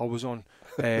Berlin. I was on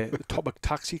the top of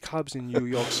taxi cabs in New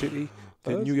York City.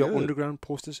 The That's New York good. Underground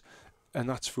posters, and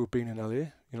that's through being in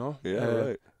LA. You know. Yeah,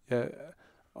 right. Yeah,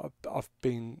 I've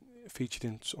been featured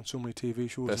on so many TV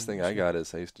shows. Best thing I got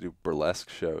is I used to do burlesque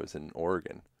shows in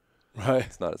Oregon. Right.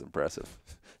 It's not as impressive.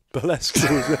 Burlesque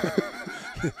shows.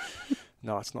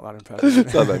 No, it's not that impressive.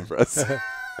 It's not that impressive.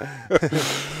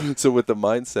 So with the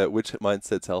mindset, which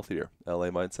mindset's healthier? LA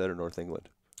mindset or North England?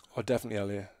 Oh, definitely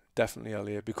LA. Definitely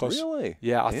LA, because Really?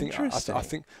 yeah, I think Interesting. I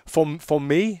think for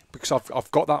me, because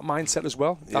I've got that mindset as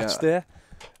well. That's there,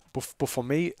 but for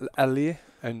me, LA,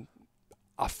 and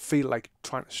I feel like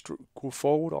trying to go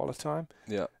forward all the time.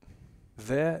 Yeah.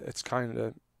 There, it's kind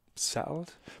of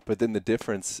settled. But then the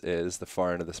difference is the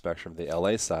far end of the spectrum. The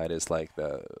LA side is like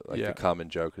the common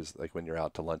joke is like when you're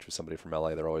out to lunch with somebody from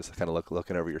LA, they're always kind of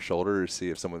looking over your shoulder to see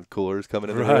if someone cooler is coming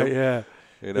in the room. Right. Yeah.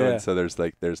 You know, Yeah. and so there's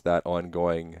that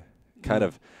ongoing kind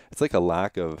of, it's like a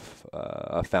lack of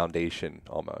a foundation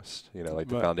almost. You know, like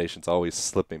the foundation's always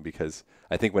slipping, because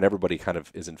I think when everybody kind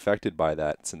of is infected by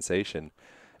that sensation,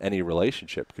 any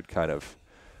relationship could kind of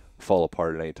fall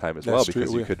apart at any time as well,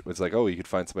 because it's like, oh, you could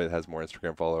find somebody that has more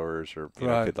Instagram followers, or you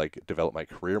know, could like develop my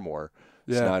career more.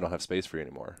 So now I don't have space for you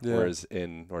anymore. Whereas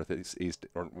in Northeast, East,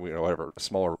 or you know, whatever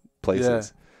smaller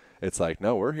places, it's like,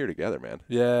 no, we're here together, man.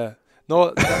 Yeah.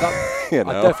 No, you know?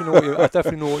 I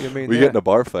definitely know what you mean. We get in a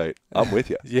bar fight, I'm with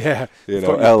you. Yeah. You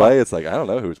know, LA, it's like, I don't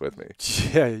know who's with me.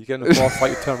 Yeah, you get in a bar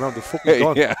fight, you turn around, they're fucking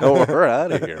gone. Yeah, we're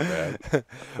out of here, man.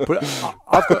 But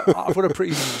I've got a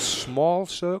pretty small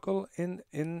circle in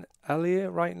LA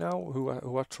right now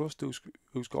who I trust,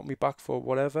 who's got me back for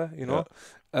whatever, you know.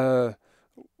 Yeah.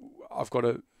 I've got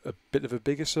a bit of a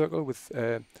bigger circle with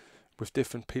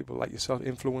different people like yourself,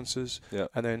 influencers,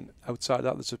 and then outside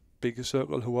that there's a bigger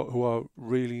circle who are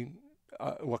really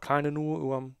who I kind of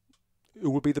know who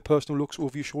will be the person who looks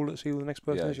over your shoulder to see who the next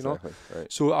person is, you know.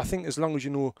 Right. So I think as long as you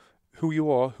know who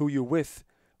you are, who you're with,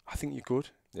 I think you're good.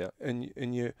 Yeah.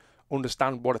 And you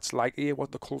understand what it's like here,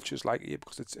 what the culture's like here,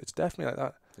 because it's definitely like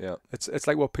that. Yeah. It's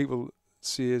like what people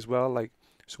see as well, like,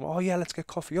 so, oh yeah, let's get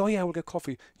coffee. Oh yeah, we'll get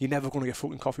coffee. You're never going to get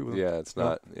fucking coffee with them. Yeah, it's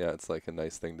not. Yeah, it's like a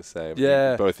nice thing to say.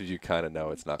 Yeah. Both of you kind of know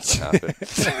it's not going to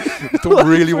happen. You don't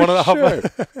really want to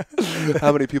happen.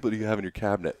 How many people do you have in your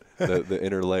cabinet? The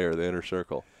inner layer, the inner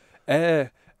circle.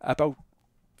 About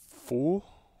 4.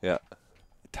 Yeah.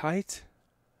 Tight.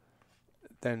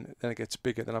 Then it gets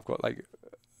bigger. Then I've got like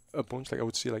a bunch. Like I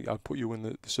would say, like I'll put you in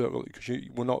the circle because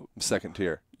we're not second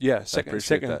tier. Yeah, second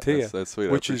tier. That's sweet.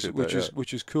 Which is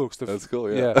cool. That's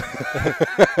cool. Yeah.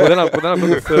 But then I've got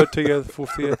the third tier, the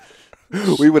fourth tier.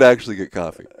 We would actually get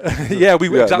coffee. Yeah, we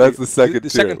would. Yeah, exactly. That's the second tier. The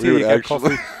second tier, you get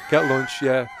coffee, get lunch.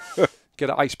 Yeah, get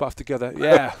an ice bath together.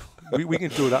 Yeah, we can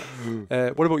do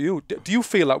that. What about you? Do you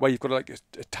feel that way? You've got like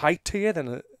a tight tier,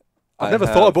 then I've never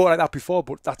thought about it like that before,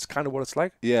 but that's kind of what it's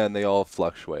like. Yeah, and they all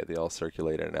fluctuate. They all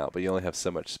circulate in and out, but you only have so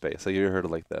much space. So you ever heard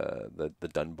of like the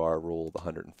Dunbar rule, the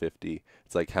 150?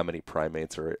 It's like how many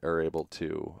primates are able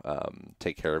to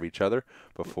take care of each other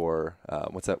before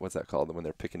what's that called? When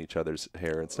they're picking each other's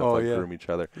hair and stuff, groom each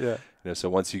other. Yeah. You know, so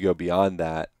once you go beyond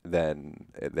that, then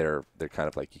they're kind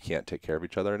of like you can't take care of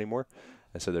each other anymore.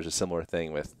 And so there's a similar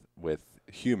thing with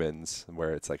humans,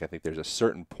 where it's like I think there's a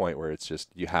certain point where it's just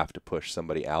you have to push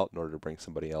somebody out in order to bring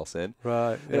somebody else in.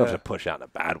 Right. You don't have to push out in a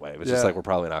bad way. It's just like we're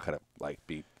probably not going to like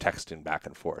be texting back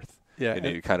and forth. Yeah. You know,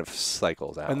 it kind of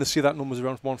cycles out. And they see that number's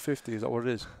around 150. Is that what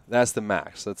it is? That's the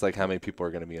max. So it's like how many people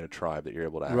are going to be in a tribe that you're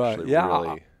able to actually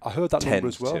really I heard that number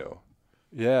as well. To.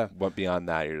 Yeah. But beyond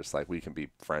that, you're just like, we can be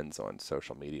friends on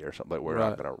social media or something, but we're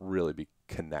not going to really be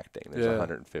connecting. There's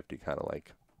 150 kind of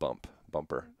like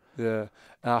bumper. Yeah,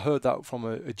 and I heard that from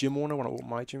a gym owner when I opened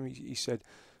my gym. He said,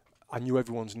 I knew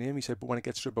everyone's name. He said, but when it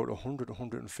gets to about 100,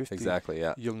 150, exactly,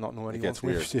 yeah, you'll not know it anyone's gets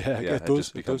name. weird. Yeah, it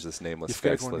just becomes this nameless,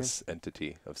 faceless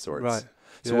entity of sorts. Right.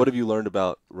 So what have you learned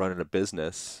about running a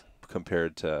business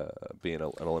compared to being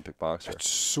an Olympic boxer? It's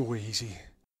so easy.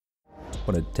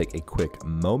 I want to take a quick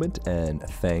moment and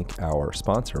thank our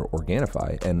sponsor,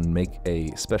 Organifi, and make a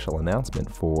special announcement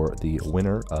for the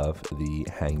winner of the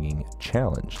hanging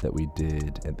challenge that we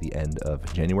did at the end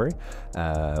of January.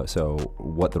 So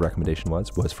what the recommendation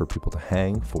was for people to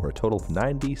hang for a total of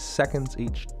 90 seconds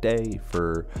each day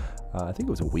for I think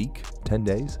it was a week, 10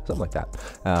 days, something like that.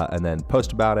 And then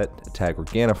post about it, tag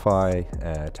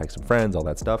Organifi, tag some friends, all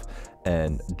that stuff.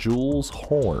 And Jules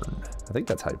Horn, I think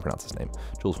that's how you pronounce his name,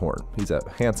 Jules Horn. He's a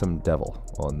handsome devil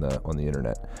on the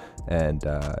internet. And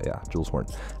yeah, Jules Horn.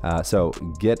 So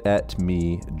get at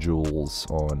me, Jules,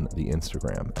 on the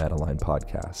Instagram at Align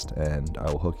Podcast, and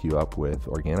I will hook you up with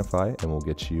Organifi, and we'll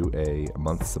get you a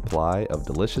month's supply of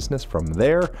deliciousness from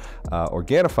there.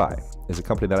 Organifi is a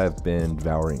company that I've been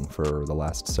devouring for the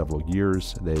last several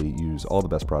years. They use all the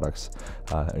best products,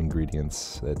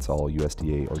 ingredients. It's all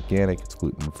USDA organic. It's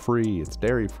gluten-free. It's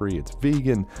dairy-free. It's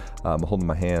vegan. I'm holding in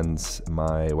my hands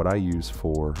what I use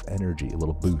for energy, a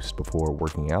little boost before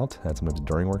working out, and sometimes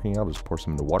during working out. I'll just pour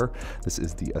some into water. This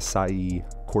is the acai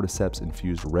cordyceps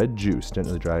infused red juice,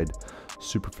 gently dried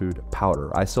superfood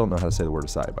powder. I still don't know how to say the word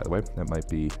acai, by the way. That might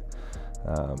be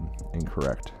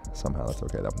incorrect somehow. That's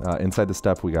okay though. Inside the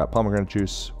stuff, we got pomegranate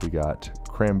juice, we got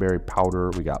cranberry powder,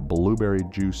 we got blueberry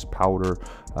juice powder,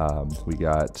 we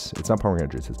got, it's not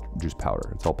pomegranate juice, it's juice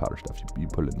powder. It's all powder stuff. You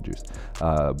put it in the juice.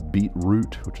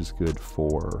 Beetroot, which is good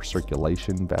for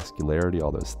circulation, vascularity,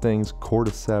 all those things.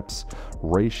 Cordyceps,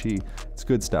 reishi, it's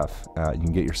good stuff. You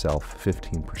can get yourself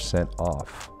 15%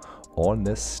 off on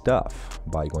this stuff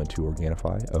by going to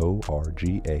Organifi,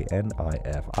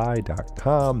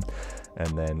 ORGANIFI.com,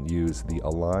 and then use the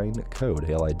Align code,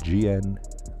 ALIGN,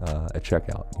 at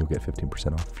checkout. You'll get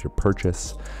 15% off your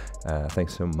purchase.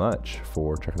 Thanks so much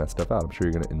for checking that stuff out. I'm sure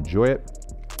you're going to enjoy it.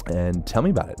 And tell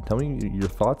me about it. Tell me your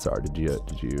thoughts are. Did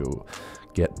you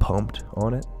get pumped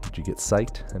on it? Did you get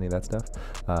psyched? Any of that stuff?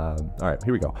 All right,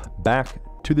 here we go. Back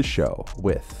to the show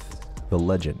with the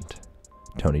legend,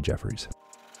 Tony Jeffries.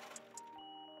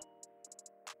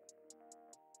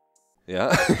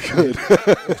 Yeah, good.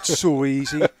 It's so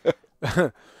easy.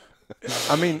 I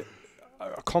mean, I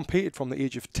competed from the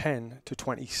age of 10 to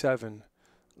 27.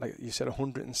 Like you said,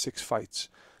 106 fights.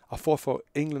 I fought for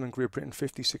England and Great Britain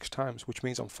 56 times, which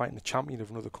means I'm fighting the champion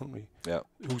of another country. Yeah.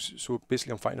 So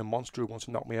basically I'm fighting a monster who wants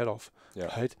to knock my head off.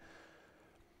 Yeah. Right?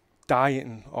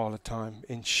 Dieting all the time,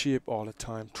 in shape all the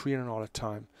time, training all the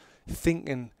time,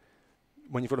 thinking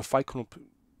when you've got a fight coming up,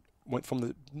 from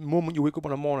the moment you wake up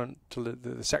in the morning till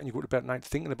the second you go to bed at night,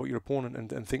 thinking about your opponent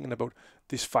and thinking about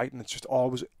this fight, and it's just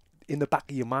always in the back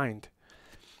of your mind.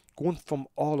 Going from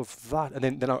all of that, and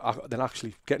then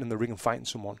actually getting in the ring and fighting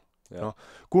someone. Yeah. You know?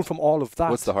 Going from all of that.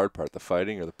 What's the hard part, the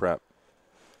fighting or the prep?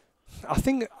 I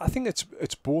think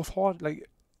it's both hard. Like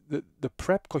the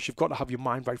prep, because you've got to have your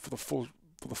mind right for the full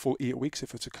 8 weeks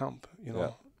if it's a camp, you know.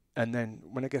 Yeah. And then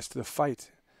when it gets to the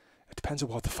fight, it depends on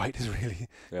what the fight is really.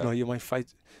 Yeah. You know, you might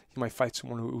fight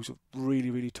someone who's really,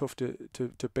 really tough to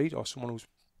beat, or someone who's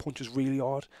punches really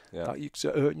hard, that it's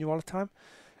hurting you all the time.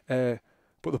 But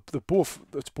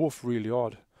it's both really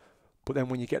hard. But then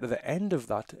when you get to the end of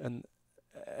that, and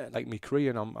like my career,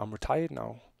 and I'm retired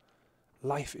now,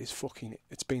 life is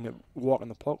it's been a walk in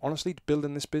the park. Honestly,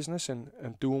 building this business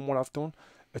and doing what I've done,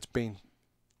 it's been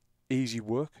easy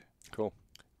work. Cool.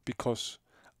 Because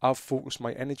I've focused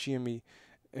my energy and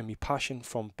my passion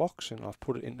from boxing, I've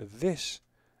put it into this,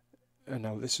 and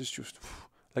now this is just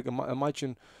like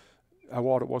imagine how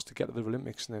hard it was to get to the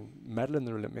Olympics and then medal in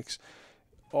the Olympics.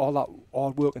 All that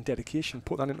hard work and dedication,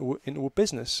 put that into a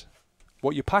business,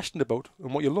 what you're passionate about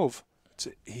and what you love. It's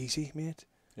easy, mate.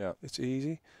 Yeah, it's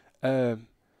easy.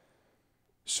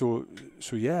 So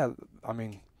yeah, I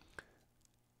mean,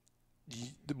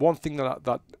 the one thing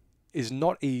that is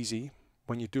not easy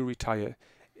when you do retire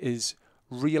is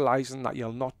realizing that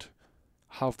you'll not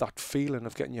have that feeling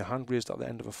of getting your hand raised at the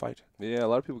end of a fight. Yeah, a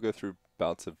lot of people go through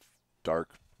bouts of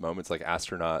dark moments, like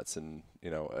astronauts, and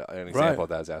an example of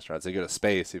that is astronauts. They go to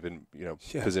space, even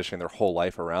positioning their whole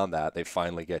life around that. They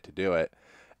finally get to do it,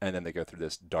 and then they go through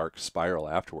this dark spiral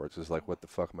afterwards. It's like, what the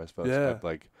fuck am I supposed to?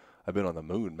 Like, I've been on the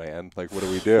moon, man. Like, what do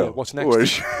we do? Yeah, what's next?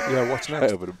 What's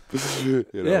next?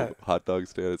 Hot dog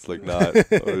stand. It's like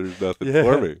there's nothing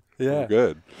for me. Yeah, I'm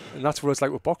good. And that's what it's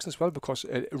like with boxing as well, because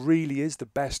it really is the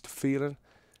best feeling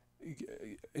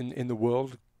in the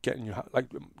world. Getting your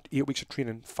 8 weeks of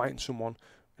training, fighting someone,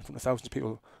 in front of thousands of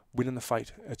people, winning the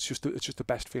fight. It's just the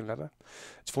best feeling ever.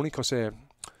 It's funny because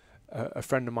a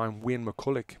friend of mine, Wayne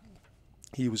McCulloch,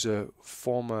 he was a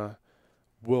former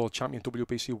world champion,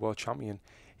 WBC world champion.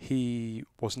 He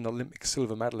was an Olympic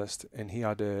silver medalist, and he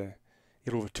had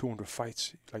over 200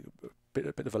 fights, like a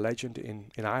bit of a legend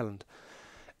in Ireland.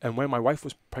 And when my wife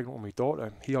was pregnant with my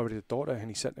daughter, he already had a daughter, and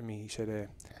he said to me,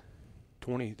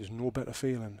 Tony, there's no better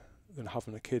feeling than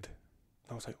having a kid.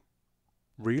 And I was like,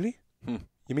 really?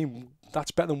 You mean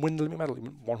that's better than winning the Olympic medal?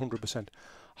 100%.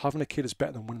 Having a kid is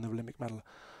better than winning the Olympic medal.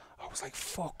 I was like,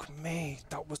 fuck me,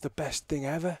 that was the best thing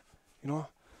ever, you know?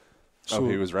 So,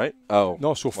 he was right? Oh.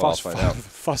 No, so well,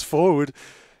 fast forward,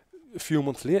 a few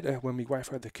months later, when my wife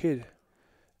had the kid,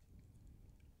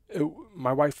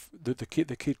 my wife, the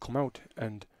kid come out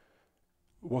and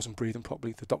wasn't breathing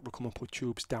properly. The doctor come and put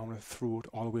tubes down her throat,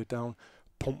 all the way down,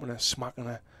 pumping her, smacking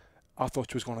her. I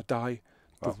thought she was going to die.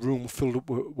 Wow. The room filled up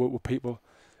with people.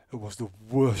 It was the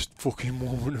worst fucking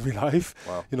moment of my life.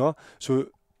 Wow. You know? So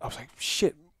I was like,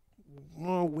 shit,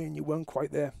 no, Wayne, you weren't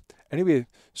quite there. Anyway,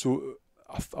 so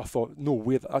I thought, no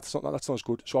way, that's not as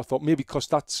good. So I thought maybe because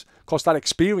that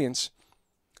experience,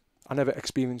 I never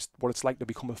experienced what it's like to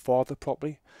become a father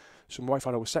properly. So my wife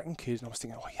had our second kid, and I was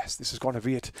thinking, oh yes, this is going to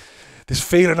be it. This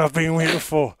feeling I've been waiting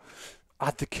for. I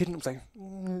had the kid, and I was like,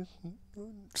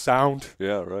 sound.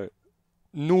 Yeah, right.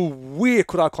 No way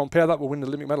could I compare that with winning the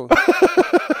Olympic medal.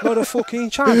 Not a fucking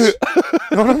chance.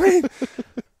 You know what I mean?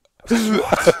 I was like,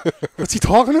 what? What's he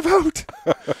talking about?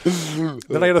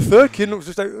 Then I had a third kid, and it was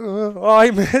just like,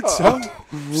 hi mate, sound.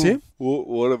 Same.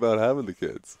 What about having the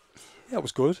kids? Yeah, it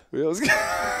was good. Yeah, it was good.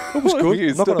 It was good.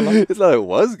 It's not like it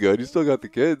was good. You still got the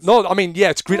kids. No, I mean, yeah,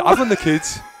 it's great having the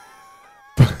kids.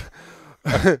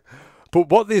 But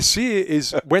what they say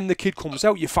is when the kid comes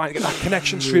out, you find that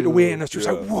connection straight away, and it's just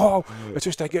like, whoa. It's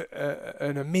just like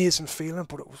an amazing feeling,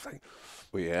 but it was like...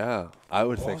 Well, yeah, I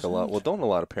would think a lot. Well, don't a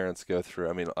lot of parents go through,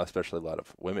 I mean, especially a lot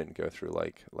of women go through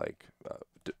like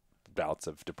bouts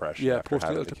of depression after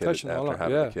having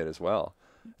the kid as well.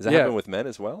 Does that happen with men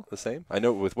as well? The same? I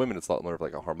know with women it's a lot more of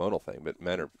like a hormonal thing, but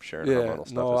men are sharing hormonal stuff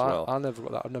as well. I never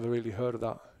got that. I've never really heard of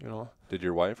that. You know. Did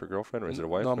your wife or girlfriend, or is it a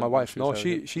wife? No, my wife. No,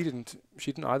 she didn't.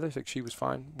 She didn't either. Like she was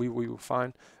fine. We were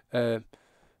fine. Yeah,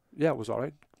 it was all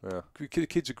right. Yeah. The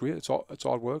kids are great. It's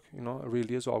all work. You know, it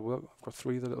really is all work. I've got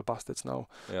 3 of the little bastards now.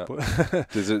 Yeah. But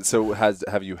does it? So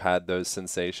have you had those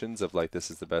sensations of like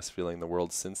this is the best feeling in the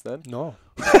world since then? No,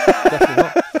 definitely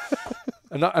not.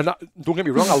 And don't get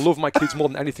me wrong, I love my kids more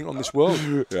than anything on this world.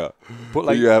 Yeah, but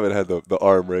like you haven't had the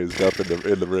arm raised up in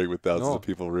the ring with thousands of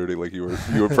people rooting like you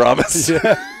were promised.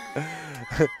 Yeah.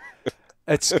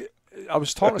 I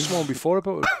was talking to someone before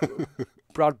about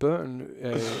Brad Burton.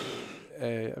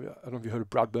 I don't know if you heard of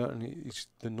Brad Burton.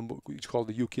 He's called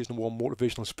the UK's #1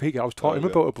 motivational speaker. I was talking to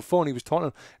him about it before, and he was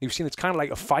talking. He was saying it's kind of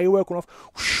like a firework going off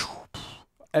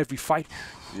every fight.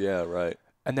 Yeah, right.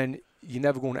 And then you're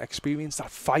never going to experience that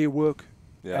firework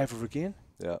ever again.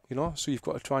 Yeah. You know, so you've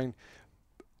got to try and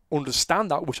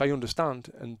understand that, which I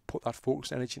understand, and put that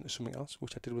focused energy into something else,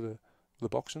 which I did with the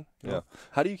boxing. You know?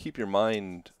 How do you keep your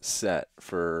mind set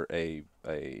for a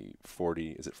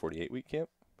 48 week camp?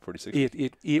 46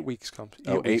 8 weeks camp.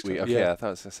 8 weeks. Okay, yeah. I thought I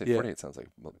was going to say 48 sounds like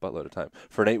a buttload of time.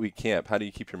 For an 8 week camp, how do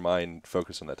you keep your mind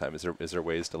focused on that time? Is there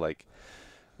ways to like,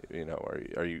 you know,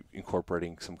 are you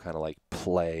incorporating some kind of like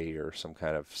play or some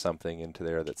kind of something into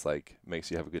there that's like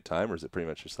makes you have a good time, or is it pretty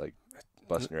much just like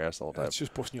busting your ass the whole time? It's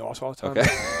just busting your ass all the time. Okay.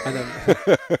 And then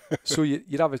so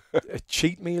you'd have a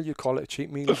cheat meal, you'd call it a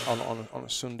cheat meal on a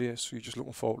Sunday. So you're just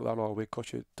looking forward to that all week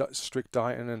because you're strict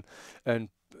dieting and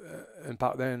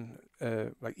back then,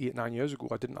 like 8 or 9 years ago,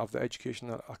 I didn't have the education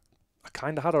that I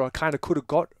kind of had, or I kind of could have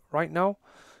got right now.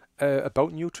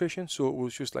 About nutrition, so it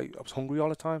was just like I was hungry all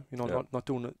the time, you know, not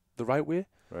doing it the right way.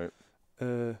 Right.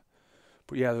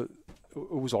 But yeah,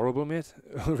 it was horrible, mate.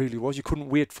 It really was. You couldn't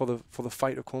wait for the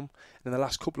fight to come. And in the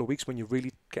last couple of weeks, when you're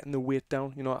really getting the weight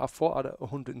down, you know, I fought at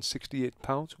 168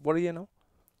 pounds. What are you now?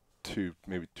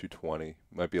 Maybe 220.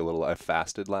 Might be a little. I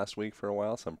fasted last week for a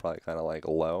while, so I'm probably kind of like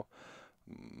low.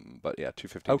 But yeah,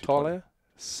 250. How tall are you?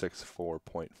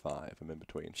 6'4.5". I'm in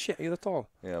between. Shit, you're that tall.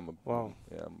 Yeah, I'm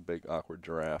a big awkward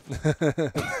giraffe.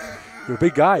 You're a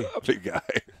big guy. A big guy.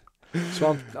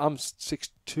 So I'm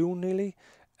 6'2" nearly,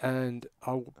 and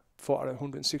I fought at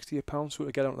 168 pounds. So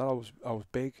to get out of that, I was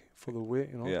big for the weight,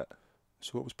 you know. Yeah.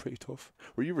 So it was pretty tough.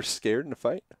 Were you ever scared in a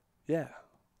fight? Yeah.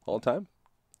 All the time?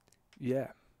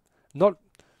 Yeah. Not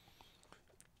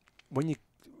when you.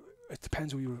 It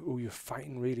depends who you're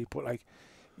fighting, really, but like.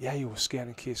 Yeah, you were scared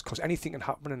in case, because anything can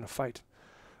happen in a fight.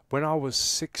 When I was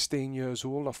 16 years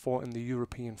old, I fought in the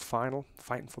European final,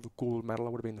 fighting for the gold medal. I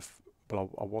would have been but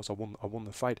I won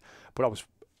the fight. But I was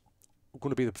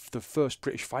going to be the first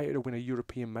British fighter to win a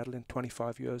European medal in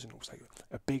 25 years, and it was like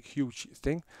a big, huge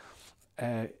thing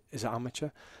as an amateur.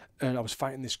 And I was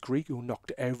fighting this Greek who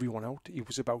knocked everyone out. He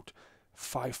was about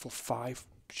 5'5",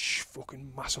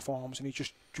 fucking massive arms, and he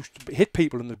just hit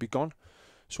people and they'd be gone.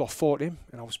 So I fought him,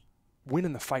 and I was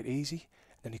winning the fight easy.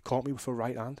 Then he caught me with a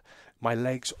right hand. My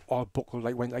legs all buckled,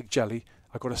 went like jelly.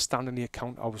 I got a stand in the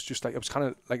account. I was just I was kind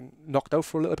of knocked out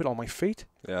for a little bit on my feet.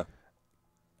 Yeah.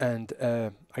 And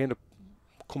I ended up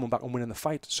coming back and winning the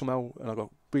fight somehow, and I got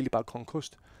really bad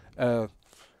concussed.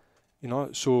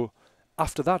 So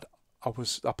after that, I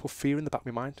put fear in the back of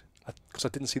my mind because I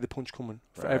didn't see the punch coming.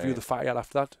 For every other fight I had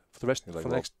after that, for the rest, for the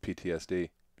next PTSD.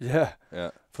 Yeah.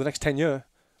 For the next 10 years,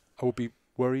 I would be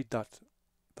worried that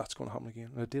that's going to happen again.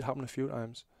 And it did happen a few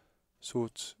times, so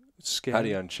it's scary. How do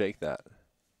you unshake that?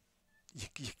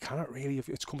 You cannot really.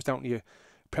 It comes down to your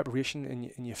preparation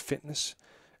and your fitness,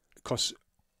 because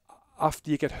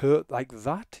after you get hurt like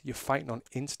that, you're fighting on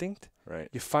instinct. Right.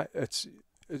 It's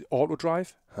auto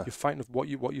drive. You're fighting with what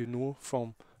you know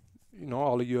from,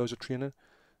 all the years of training.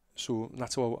 So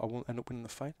that's how I won't end up winning the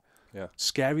fight. Yeah.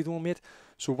 Scary though, mate.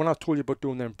 So when I told you about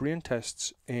doing them brain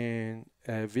tests in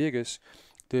Vegas,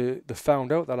 they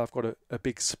found out that I've got a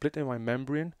big split in my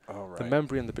membrane. Oh, right. The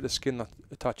membrane, the bit of skin that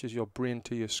attaches your brain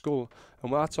to your skull.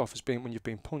 And what that's off is when you've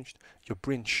been punched, your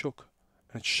brain shook.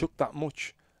 And it shook that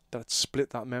much that it split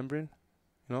that membrane,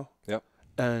 Yep.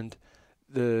 And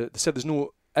they said there's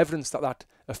no evidence that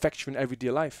affects you in everyday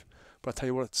life. But I tell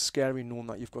you what, it's scary knowing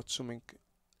that you've got something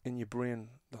in your brain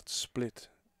that's split.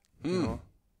 So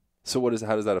how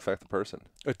does that affect the person?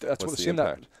 That's what they're saying,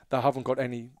 that they haven't got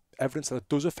any evidence that it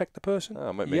does affect the person. Oh,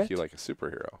 it might make you like a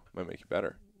superhero. It might make you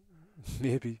better.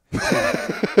 Maybe.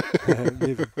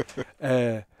 Maybe.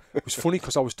 It was funny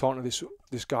because I was talking to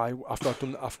this guy after I'd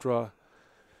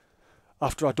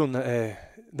done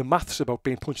the maths about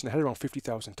being punched in the head around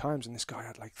 50,000 times, and this guy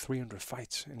had like 300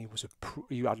 fights, and he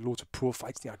had loads of pro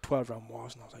fights. And he had 12-round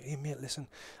wars, and I was like, "Hey mate, listen,"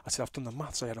 I said, "I've done the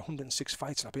maths. I had 106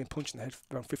 fights, and I've been punched in the head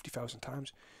around 50,000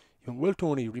 times." He went, "Well,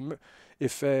 Tony, he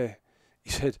said,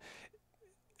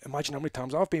 imagine how many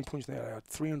times I've been punched in the head. I had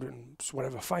 300 and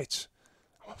whatever fights."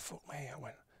 I went, "Fuck me." I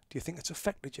went, "Do you think it's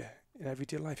affected you in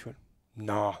everyday life?" He went,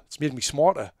 "Nah, it's made me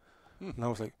smarter." And I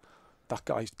was like, that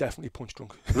guy's definitely punch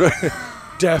drunk.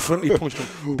 Definitely punch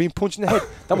drunk. Being punched in the head,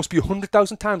 that must be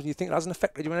 100,000 times, and you think it hasn't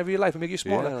affected you in every life and make you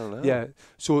smarter. Yeah, I don't know. Yeah.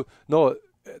 So no,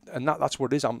 and that's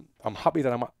what it is. I'm happy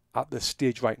that I'm at the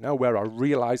stage right now where I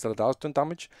realise that it has done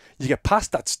damage. You get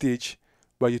past that stage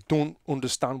where you don't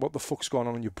understand what the fuck's going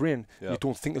on in your brain. Yep. You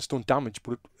don't think it's done damage,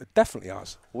 but it definitely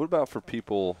has. What about for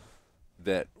people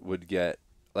that would get,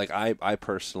 like I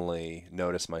personally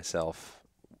notice myself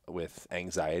with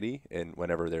anxiety and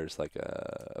whenever there's like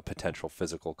a potential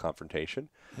physical confrontation.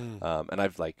 And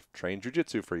I've trained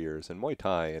jiu-jitsu for years and Muay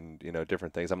Thai and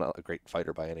different things. I'm not a great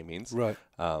fighter by any means. Right.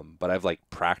 But I've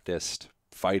practiced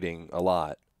fighting a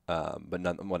lot. But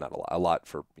not a lot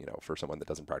for someone that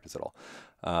doesn't practice at all.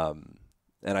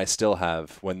 And I still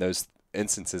have, when those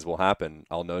instances will happen,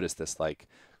 I'll notice this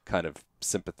kind of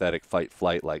sympathetic fight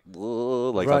flight, right,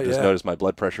 I'll just notice my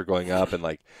blood pressure going up, and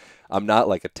I'm not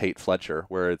like a Tate Fletcher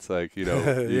where it's you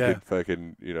could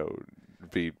fucking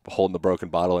be holding the broken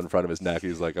bottle in front of his neck.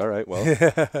 He's like, all right, well,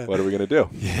 what are we gonna do?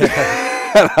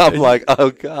 And I'm like,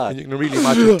 oh god, and you can really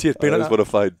imagine Tate being I just want to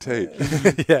fight Tate.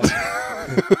 Yeah.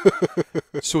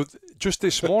 So just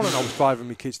this morning I was driving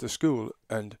my kids to school,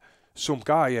 and some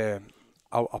guy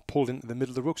I pulled into the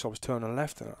middle of the road, so I was turning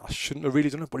left, and I shouldn't have really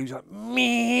done it, but he was like,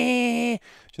 "Meh,"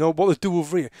 what they do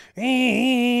over here,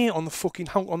 on the fucking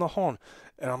on the horn,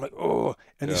 and I'm like, oh,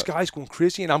 and this guy's going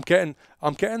crazy, and I'm getting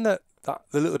the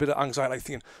little bit of anxiety,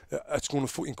 thinking it's going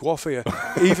to fucking go off here.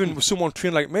 Even with someone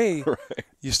trained like me, right,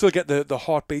 you still get the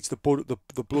heartbeats, the blood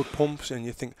pumps, and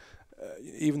you think,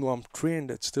 even though I'm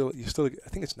trained, I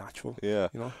think it's natural. Yeah.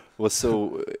 Well,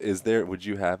 so would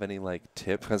you have any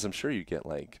tip? Because I'm sure you get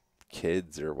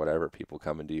kids or whatever, people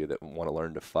coming to you that want to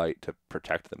learn to fight to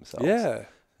protect themselves. Yeah.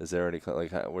 Is there any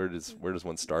where does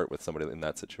one start with somebody in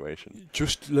that situation?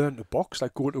 Just learn to box,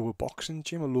 go to a boxing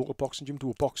gym, a local boxing gym,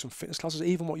 do a boxing fitness classes,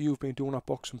 even what you've been doing at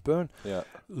Box and Burn. Yeah.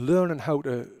 Learning how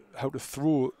to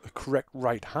throw a correct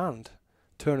right hand,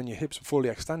 turning your hips and fully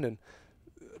extending.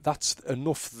 That's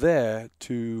enough there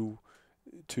to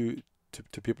be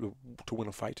able to win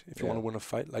a fight. If you want to win a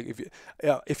fight,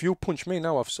 if you punch me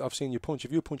now, I've seen you punch.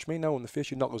 If you punch me now in the face,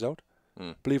 you knock us out.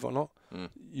 Believe it or not,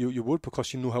 you would,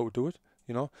 because you know how to do it.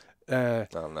 I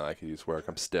don't know. I could use work.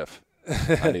 I'm stiff.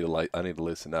 I need to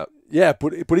loosen up. Yeah,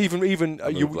 but even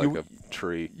you like a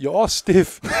tree. You are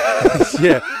stiff.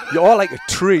 Yeah, you are like a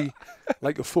tree.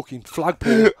 like a fucking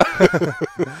flagpole.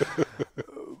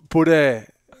 But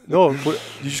no, but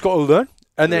you just got to learn.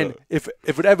 And then if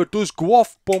it ever does go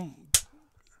off, boom,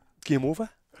 game over.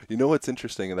 You know what's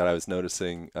interesting that I was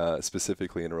noticing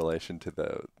specifically in relation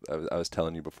to I was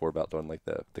telling you before about doing like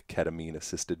the ketamine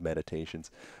assisted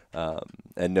meditations,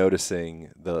 and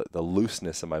noticing the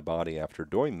looseness of my body after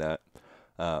doing that,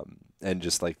 and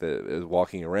just like the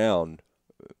walking around,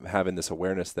 having this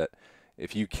awareness that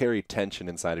if you carry tension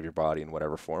inside of your body in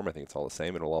whatever form, I think it's all the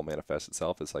same. It'll all manifest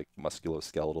itself as like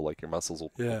musculoskeletal, like your muscles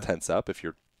will tense up if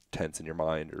you're tense in your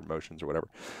mind or emotions or whatever.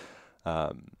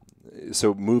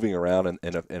 So moving around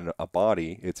in a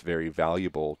body, it's very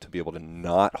valuable to be able to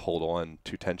not hold on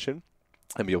to tension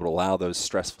and be able to allow those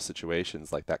stressful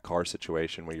situations, like that car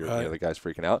situation where the guy's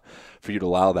freaking out, for you to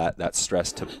allow that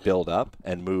stress to build up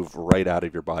and move right out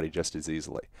of your body just as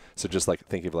easily. So just like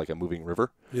think of like a moving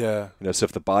river. Yeah. So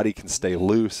if the body can stay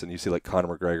loose, and you see like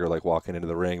Conor McGregor like walking into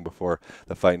the ring before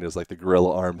the fight and does like the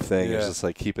gorilla arm thing, it's just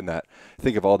like keeping that.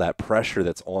 Think of all that pressure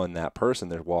that's on that person.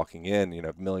 They're walking in.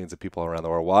 Millions of people around the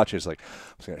world watching. It's like,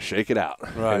 I'm just gonna shake it out.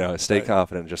 Right. Stay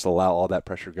confident. Just allow all that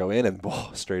pressure to go in and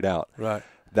straight out. Right.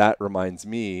 That reminds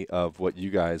me of what you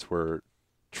guys were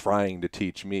trying to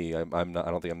teach me. I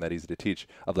don't think I'm that easy to teach,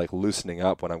 of like loosening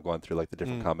up when I'm going through like the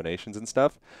different combinations and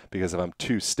stuff. Because if I'm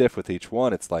too stiff with each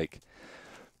one, it's like,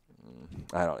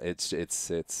 I don't. It's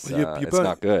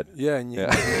not good. Yeah, and you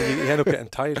end up getting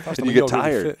tired fast. And you get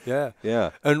tired. Really Yeah.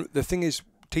 And the thing is,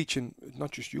 teaching,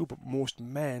 not just you, but most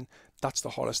men, that's the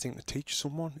hardest thing to teach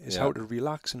someone, is how to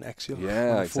relax and exhale.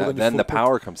 Yeah, exactly. Then the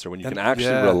power comes through when you can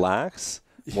actually relax.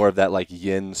 More of that like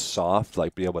yin soft,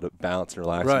 like be able to bounce and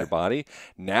relax in your body.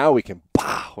 Now we can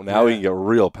Now we can get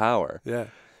real power. Yeah,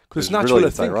 because it's natural.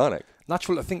 It's ironic.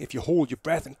 Natural to think if you hold your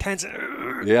breath and tense,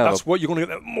 that's what you're going to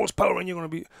get the most power, and you're going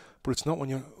to be. But it's not when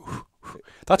you're.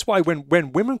 That's why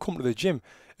when women come to the gym,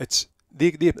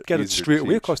 they get it straight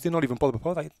away because they're not even bothered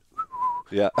about that.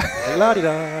 Yeah. Exactly.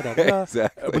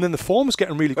 But then the form's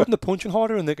getting really good and they're punching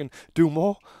harder and they can do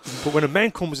more. But when a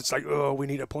man comes, it's like, oh, we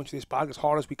need to punch this bag as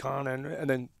hard as we can, and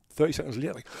then 30 seconds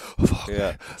later, like, oh, fuck.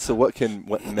 Yeah. So what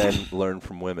men learn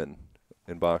from women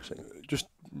in boxing? Just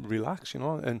relax, and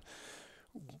our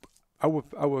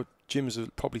gyms are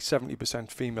probably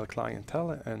 70% female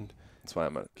clientele, and that's why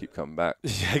I'm gonna keep coming back.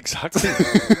 Yeah, exactly.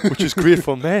 Which is great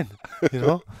for men,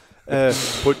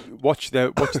 But watch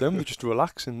them just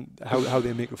relax and how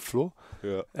they make it flow.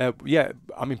 Yeah. I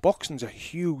mean, boxing's a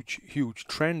huge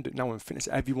trend now in fitness.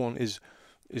 Everyone is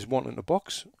wanting to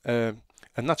box, and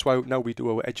that's why now we do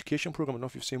our education program. I don't know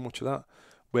if you've seen much of that.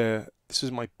 Where this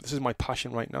is my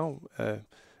passion right now.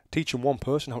 Teaching one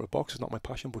person how to box is not my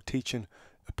passion, but teaching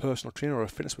a personal trainer or a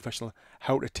fitness professional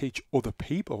how to teach other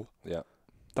people. Yeah,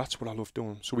 that's what I love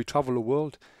doing. So we travel the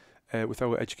world with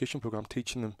our education program,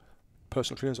 teaching them,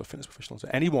 personal trainers or fitness professionals,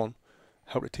 anyone,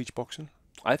 how to teach boxing.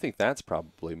 I think that's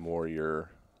probably more your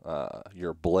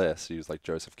bliss. He was like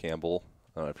Joseph Campbell.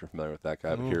 I don't know if you're familiar with that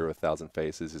guy, but Hero with 1,000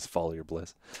 Faces is Follow Your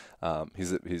Bliss.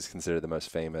 He's considered the most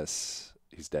famous,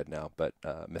 he's dead now, but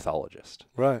mythologist.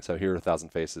 Right. So Hero with 1,000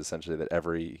 Faces, essentially that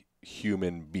every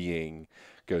human being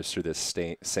goes through this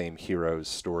same hero's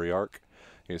story arc.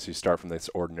 So you start from this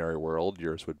ordinary world.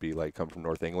 Yours would be like come from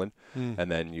North England, and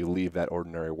then you leave that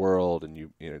ordinary world, and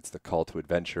it's the call to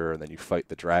adventure, and then you fight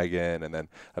the dragon, and then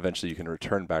eventually you can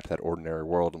return back to that ordinary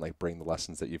world and like bring the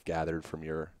lessons that you've gathered from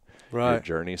your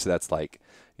journey. So that's like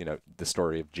the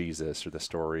story of Jesus or the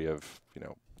story of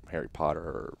Harry Potter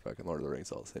or fucking Lord of the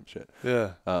Rings, all the same shit.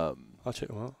 Yeah. I'll check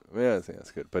them out. Yeah, I think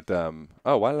that's good. But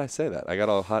why did I say that? I got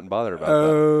all hot and bothered about that.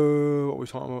 What were we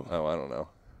talking about? Oh, I don't know.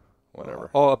 Whatever.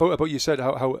 Oh, about you said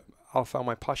how I found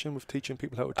my passion with teaching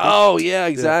people how to teach. Oh, yeah,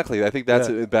 exactly. Yeah. I think that's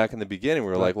back in the beginning. We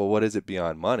were like, well, what is it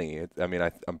beyond money?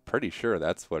 I'm pretty sure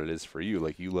that's what it is for you.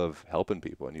 Like, you love helping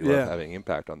people, and you love having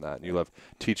impact on that. And you love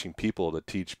teaching people to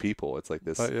teach people. It's like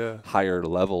this higher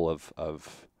level of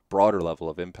broader level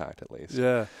of impact, at least.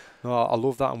 Yeah. No, I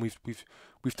love that. And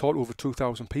we've taught over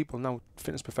 2,000 people now,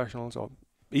 fitness professionals, or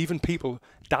even people,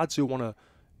 dads who want to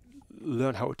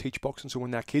learn how to teach boxing, so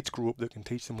when their kids grow up they can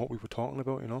teach them what we were talking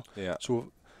about, Yeah.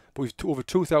 So but we've over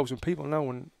 2,000 people now,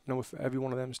 and if every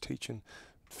one of them is teaching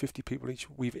 50 people each,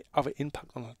 we have an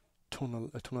impact on a ton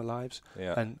of lives.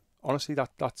 Yeah. And honestly,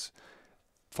 that's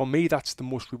for me, that's the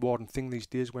most rewarding thing these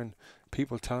days, when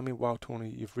people tell me, wow, Tony,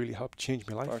 you've really helped change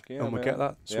my life. Fuck yeah, and we get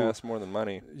that. So it's more than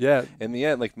money. Yeah. In the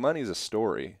end, like, money's a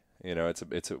story.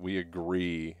 We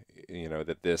agree,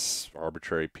 that this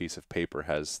arbitrary piece of paper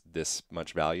has this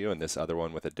much value, and this other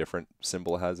one with a different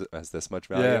symbol has this much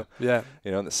value. Yeah.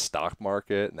 In the stock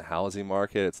market and the housing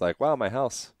market, it's like, wow, my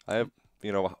house, I have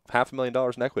you know,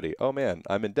 $500,000 in equity. Oh man,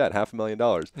 I'm in debt,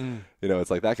 $500,000. You know,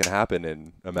 it's like that can happen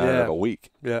in a matter of a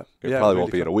week. Yeah. It probably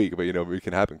won't be in a week, but you know, it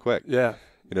can happen quick. Yeah.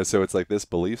 You know, so it's like this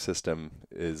belief system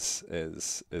is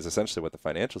essentially what the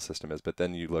financial system is. But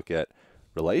then you look at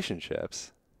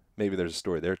relationships. Maybe there's a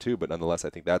story there too, but nonetheless, I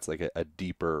think that's like a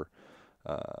deeper.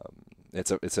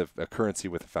 It's a currency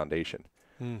with a foundation.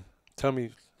 Tell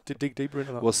me, dig deeper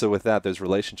into that. Well, so with that, those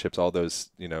relationships, all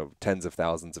those, you know, tens of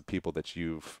thousands of people that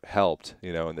you've helped,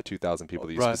 you know, and the 2,000 people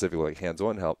that you specifically like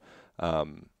hands-on help,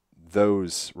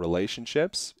 those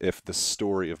relationships, if the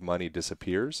story of money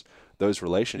disappears, those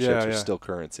relationships are still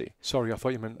currency. Sorry, I thought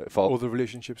you meant all the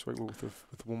relationships with the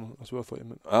woman. That's what I thought you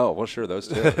meant. Oh, well, sure, those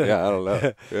too. Yeah, I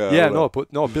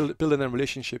don't know. Building them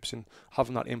relationships and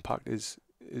having that impact is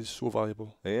so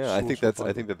valuable. Yeah, I think that's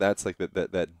like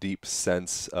that deep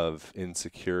sense of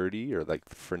insecurity or like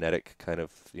frenetic kind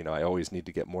of, you know, I always need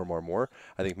to get more.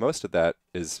 I think most of that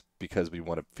is because we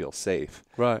want to feel safe.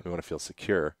 Right. We want to feel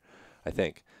secure, I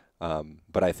think.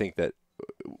 But I think that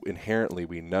inherently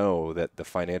we know that the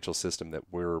financial system that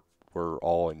we're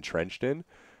all entrenched in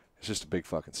is just a big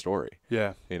fucking story.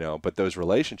 Yeah. You know, but those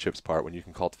relationships part, when you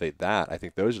can cultivate that, I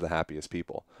think those are the happiest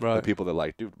people. Right. The people that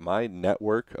like, dude, my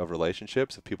network of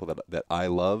relationships of people that I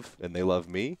love and they love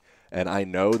me. And I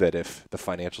know that if the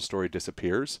financial story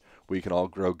disappears, we can all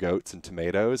grow goats and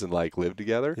tomatoes and like live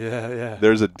together. Yeah, yeah.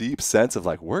 There's a deep sense of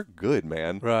like, we're good,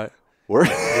 man. Right. We're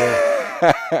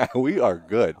we are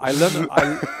good. I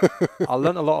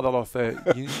learned a lot of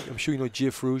I'm sure you know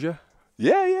Jeffries.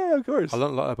 Yeah, of course. I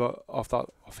learned a lot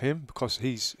of him because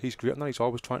he's great and he's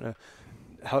always trying to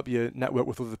help you network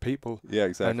with other people. Yeah,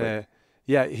 exactly.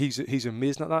 And he's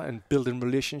amazing at that, and building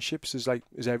relationships is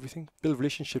everything. Build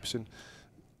relationships and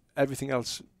everything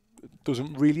else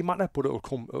doesn't really matter, but it'll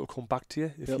come back to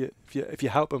you if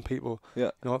you're helping people.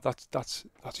 Yeah, you know, that's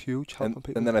huge. Helping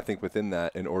people. And then I think within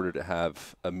that, in order to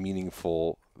have a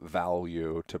meaningful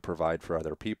value to provide for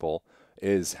other people,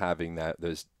 is having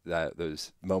those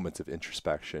moments of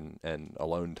introspection and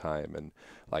alone time and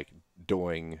like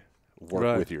doing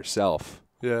work with yourself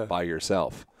by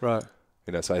yourself. Right.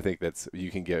 You know, so I think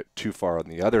you can get too far on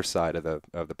the other side of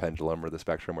the pendulum or the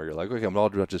spectrum where you're like, okay, I'm all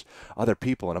about just other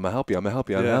people and I'm gonna help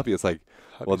you. It's like,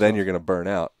 well, then you're gonna burn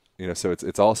out. You know, so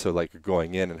it's also like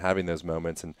going in and having those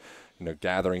moments and, you know,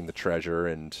 gathering the treasure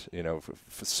and, you know,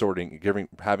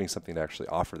 having something to actually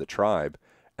offer the tribe,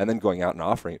 and then going out and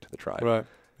offering it to the tribe. Right.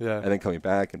 Yeah. And then coming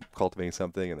back and cultivating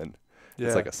something, and then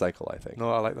it's like a cycle, I think.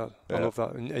 No, I like that. Yeah. I love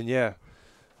that. And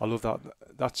I love that.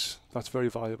 That's very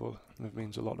valuable. And it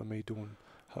means a lot to me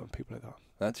helping people like that.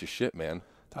 That's your shit, man.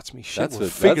 That's me shit. We'll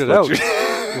figure it out.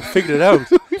 We'll figure it out.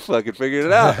 We fucking figured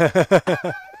it out.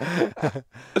 I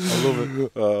love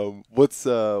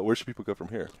it. Where should people go from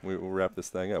here? We'll wrap this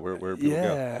thing up. Where people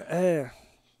go?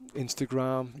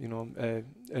 Instagram, you know,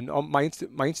 and on my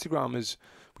Instagram is,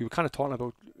 we were kind of talking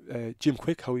about Jim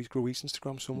Quick, how he's grew his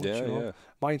Instagram so much. You know?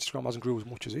 My Instagram hasn't grew as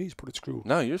much as his, but it's grew.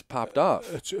 No, yours popped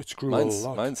off. It's grew a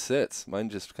lot. Mine sits. Mine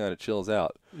just kind of chills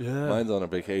out. Yeah. Mine's on a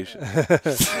vacation.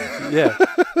 Yeah,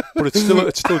 but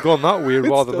it's still gone that way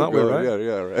rather than that way, right?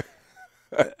 Yeah,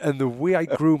 right. And the way I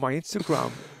grew my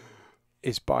Instagram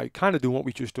is by kind of doing what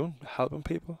we just done, helping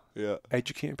people,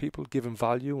 educating people, giving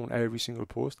value on every single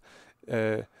post.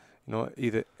 You know,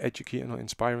 either educating or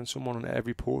inspiring someone on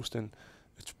every post, and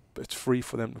it's free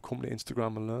for them to come to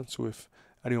Instagram and learn. So if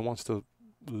anyone wants to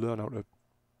learn how to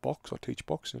box or teach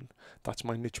boxing, that's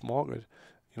my niche market.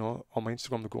 You know, on my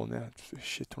Instagram, to go on there, a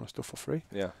shit ton of stuff for free.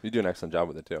 Yeah, you do an excellent job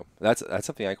with it too. That's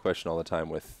something I question all the time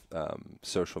with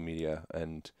social media,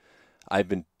 and I've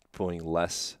been putting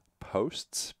less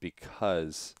posts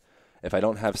because if I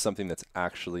don't have something that's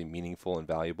actually meaningful and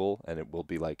valuable, and it will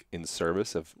be like in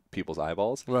service of people's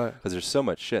eyeballs, right? Because there's so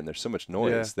much shit and there's so much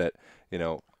noise that, you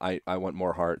know, I want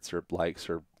more hearts or likes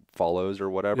or follows or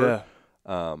whatever.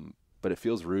 Yeah. But it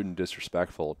feels rude and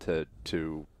disrespectful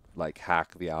to like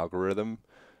hack the algorithm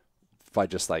by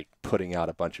just like putting out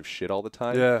a bunch of shit all the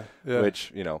time. Yeah.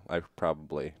 Which, you know, I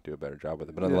probably do a better job with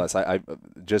it. But nonetheless, I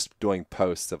just doing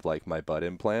posts of like my butt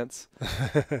implants.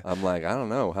 I'm like, I don't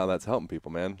know how that's helping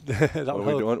people, man. What are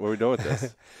we doing with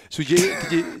this? So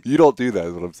you don't do that,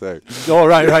 is what I'm saying. Oh,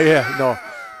 right, yeah. No,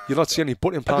 you're not seeing any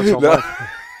butt implants on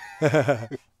mine.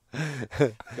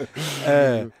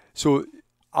 So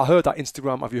I heard that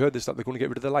Instagram, have you heard this, that they're going to get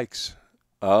rid of the likes?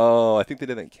 Oh, I think they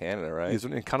did it in Canada, right?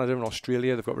 In Canada and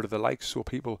Australia, they've got rid of the likes so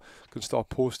people can start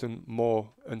posting more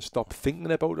and stop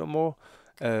thinking about it more,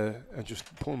 and just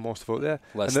putting more stuff out there.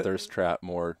 Less thirst trap,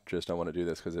 more just I want to do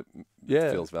this because it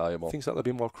feels valuable. Things that they'll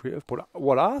be more creative. But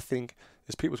what I think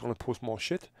is people's going to post more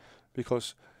shit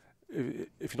because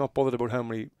if you're not bothered about how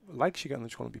many likes you get, then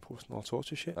you're going to be posting all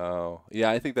sorts of shit. Oh, yeah,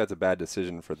 I think that's a bad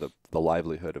decision for the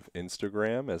livelihood of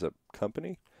Instagram as a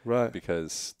company. Right.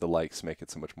 Because the likes make it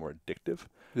so much more addictive.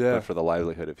 Yeah. But for the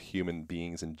livelihood of human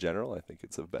beings in general, I think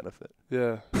it's of benefit.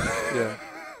 Yeah. Yeah.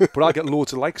 But I get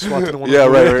loads of likes, so I don't want to do it.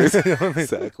 Right. You know what I mean?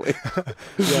 Exactly.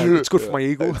 Yeah, it's good for my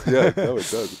ego. Yeah, no, it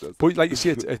does. But like you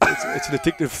see, it's an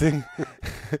addictive thing.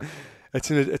 It's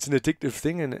an addictive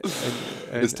thing, and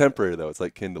it's temporary though. It's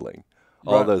like kindling.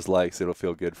 All those likes, it'll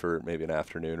feel good for maybe an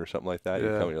afternoon or something like that. You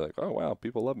come and you're like, oh wow,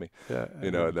 people love me. Yeah.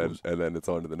 You know, and then it's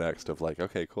on to the next of like,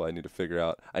 okay, cool. I either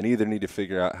need to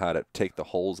figure out how to take the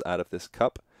holes out of this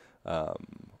cup,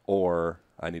 or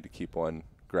I need to keep on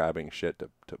grabbing shit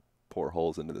to pour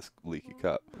holes into this leaky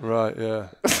cup. Right. Yeah.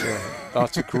 Yeah.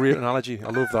 That's a great analogy. I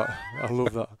love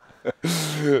that.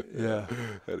 Yeah.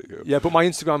 Yeah. But my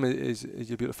Instagram is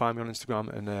you'll be able to find me on Instagram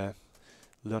and.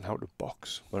 Learn how to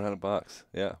box. Learn how to box,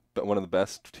 yeah. But one of the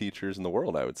best teachers in the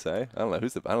world, I would say. I don't know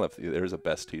if there's a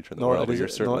best teacher in the world.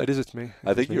 It is. It's me.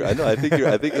 I think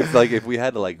it's like if we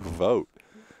had to like vote.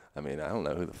 I mean, I don't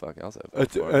know who the fuck else I've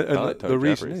voted for. The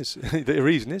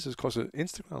reason is because of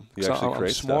Instagram. I'm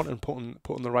smart and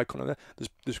putting the right content there.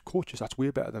 There's coaches that's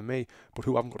way better than me, but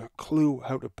who haven't got a clue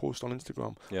how to post on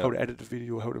Instagram, how to edit the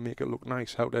video, how to make it look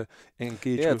nice, how to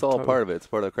engage. Yeah, it's all part of it. It's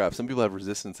part of the craft. Some people have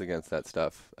resistance against that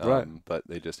stuff, but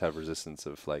they just have resistance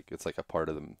of like it's like a part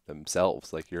of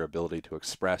themselves, like your ability to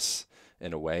express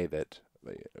in a way that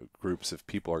groups of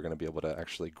people are going to be able to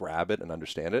actually grab it and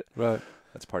understand it. Right.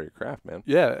 That's part of your craft, man.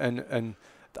 Yeah, and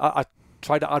I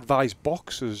try to advise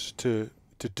boxers to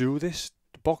do this,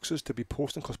 boxers to be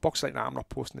posting, because boxers are like, nah, I'm not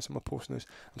posting this, I'm not posting this.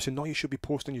 I'm saying, no, you should be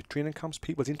posting your training camps.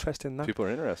 People's interested in that. People are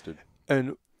interested.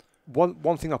 And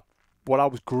one thing what I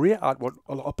was great at, what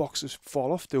a lot of boxers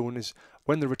fall off doing is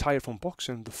when they retire from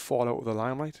boxing, they fall out of the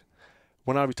limelight.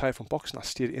 When I retired from boxing, I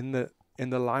stayed in the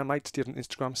limelight, stayed on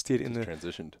Instagram, stayed in the...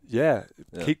 Transitioned. Yeah.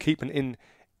 Keeping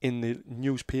in the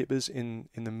newspapers, in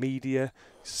the media,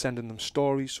 sending them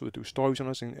stories, so they do stories on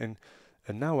us. And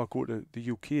now I go to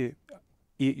the UK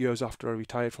 8 years after I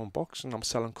retired from boxing. I'm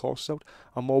selling courses out.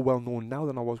 I'm more well known now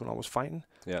than I was when I was fighting.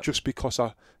 Yeah. Just because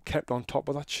I kept on top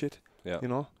of that shit. Yeah. You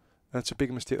know? And it's a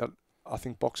big mistake that I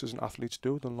think boxers and athletes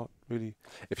do. They're not really...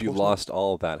 If you lost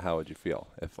all of that, how would you feel?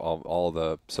 If all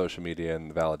the social media and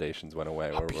the validations went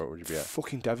away, where would you be at?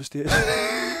 Fucking devastated.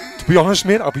 To be honest,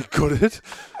 mate, I'd be gutted.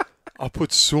 I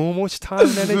put so much time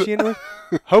and energy into it.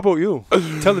 How about you?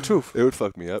 Tell the truth. It would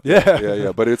fuck me up. Yeah.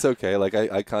 Yeah. But it's okay. Like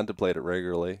I contemplate it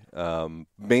regularly,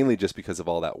 mainly just because of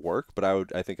all that work. But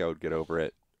I think I would get over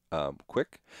it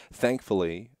quick.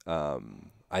 Thankfully,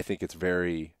 I think it's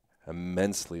very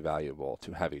immensely valuable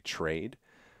to have a trade.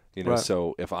 You know,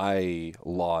 so if I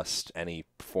lost any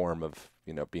form of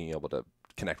being able to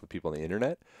connect with people on the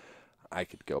internet, I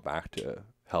could go back to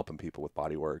helping people with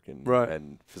body work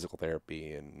and physical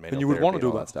therapy and manual and you would therapy want to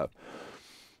do all that stuff.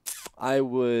 I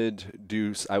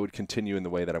would continue in the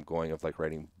way that I'm going of like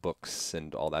writing books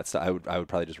and all that stuff. I would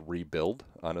probably just rebuild,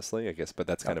 honestly, I guess, but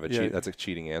that's kind of that's a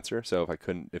cheating answer. So if I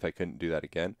couldn't do that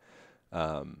again,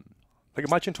 like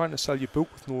imagine trying to sell your book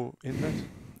with no internet.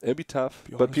 It'd be tough,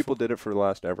 but people did it for the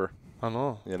last ever. I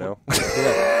know. You know?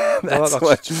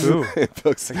 That's true.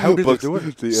 Books, like how did they do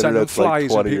it? The internet's like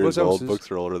 20 years old.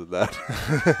 Books are older than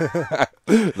that.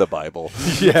 The Bible.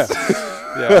 Yeah.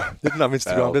 Yeah. Didn't have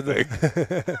Instagram, did they?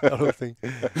 I don't think.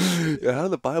 Yeah, how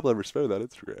did the Bible ever spread without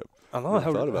Instagram? I know.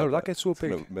 How did that get so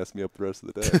big? It's gonna mess me up the rest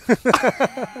of the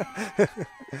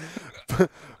day.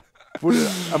 But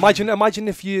imagine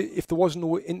if there wasn't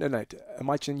no internet.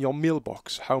 Imagine your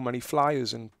mailbox. How many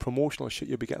flyers and promotional shit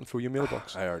you'd be getting through your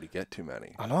mailbox? I already get too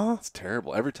many. I know. It's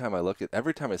terrible. Every time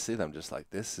I see them, I'm just like,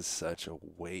 this is such a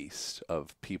waste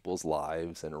of people's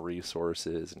lives and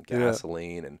resources and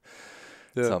gasoline and.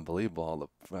 It's unbelievable all the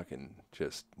fucking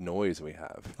just noise we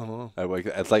have. I know.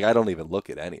 It's like I don't even look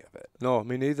at any of it. No,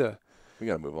 me neither. We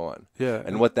got to move on. Yeah.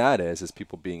 And what that is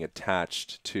people being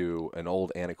attached to an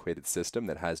old antiquated system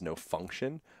that has no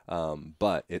function,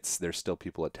 but there's still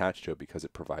people attached to it because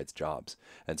it provides jobs.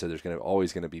 And so there's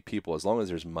always going to be people, as long as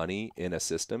there's money in a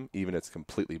system, even if it's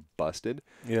completely busted.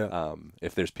 Yeah.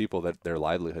 If there's people that their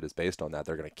livelihood is based on that,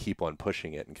 they're going to keep on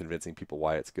pushing it and convincing people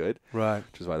why it's good. Right.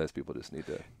 Which is why those people just need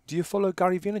to. Do you follow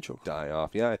Gary Vaynerchuk? Die off.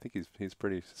 Yeah, I think he's a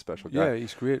pretty special guy. Yeah,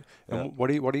 he's great. Yeah. And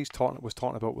what he was talking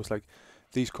about was like,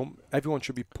 everyone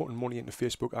should be putting money into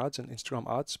Facebook ads and Instagram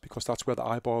ads because that's where the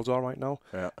eyeballs are right now.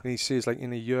 Yeah. And he says like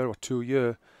in a year or 2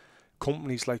 years,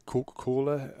 companies like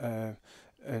Coca-Cola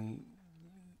and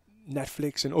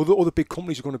Netflix and other big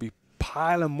companies are going to be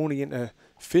piling money into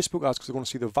Facebook ads because they're going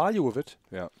to see the value of it.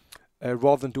 Yeah.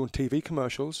 Rather than doing TV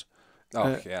commercials.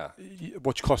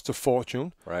 which costs a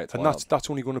fortune. Right. And that's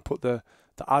only going to put the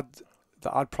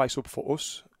ad price up for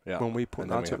us when we put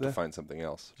and an then ad we up have there. to find something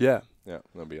else. Yeah. Yeah,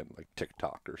 there'll be like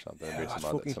TikTok or something. Yeah, Maybe that's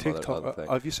some fucking other TikTok. thing.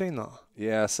 Have you seen that?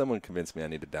 Yeah, someone convinced me I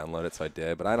need to download it, so I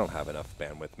did. But I don't have enough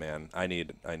bandwidth, man. I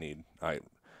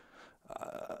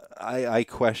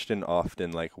question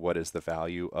often, like, what is the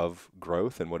value of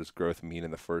growth and what does growth mean in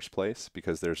the first place?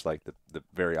 Because there's like the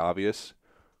very obvious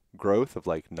growth of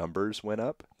like numbers went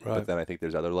up, but then I think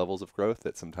there's other levels of growth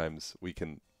that sometimes we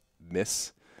can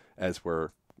miss as we're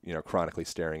chronically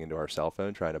staring into our cell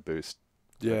phone trying to boost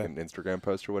like an Instagram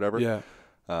post or whatever. Yeah.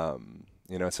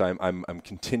 So I'm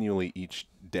continually each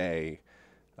day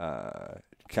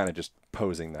kind of just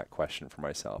posing that question for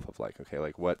myself of like, okay,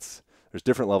 like there's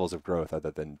different levels of growth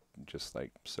other than just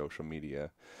like social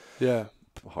media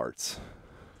hearts.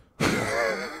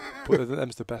 But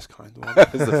them's the best kind.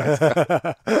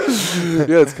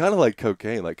 It's kind of like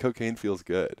cocaine. Like cocaine feels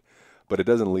good, but it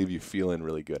doesn't leave you feeling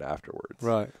really good afterwards.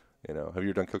 Right. Have you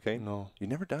ever done cocaine? No.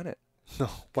 You've never done it? No.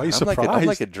 Why are you surprised? I'm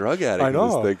like a drug addict in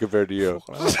this thing compared to you.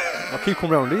 I'll keep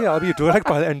coming around here. I'll be a drug addict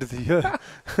by the end of the year.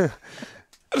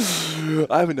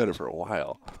 I haven't done it for a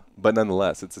while. But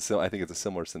nonetheless, I think it's a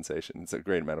similar sensation. It's a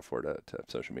great metaphor to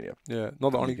social media. Yeah. No,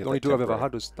 the only drug I've ever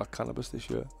had was that cannabis this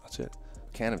year. That's it.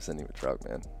 Cannabis isn't even a drug,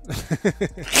 man.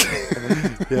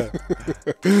 Yeah.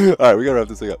 All right, we got to wrap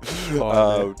this thing up.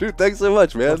 Dude, thanks so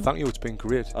much, man. Well, thank you. It's been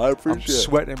great. I appreciate it. I'm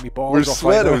sweating me balls We're off.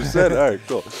 Sweating. All right,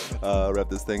 cool. Wrap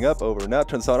this thing up. Over and out.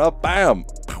 Turn the sound up. Bam.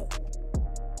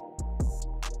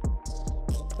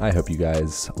 I hope you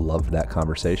guys loved that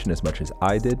conversation as much as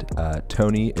I did.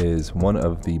 Tony is one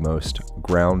of the most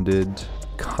grounded,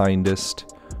 kindest,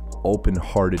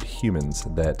 open-hearted humans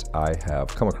that I have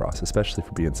come across, especially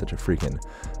for being such a freaking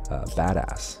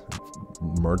badass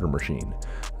murder machine.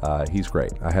 He's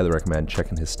great. I highly recommend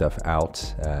checking his stuff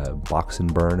out. Box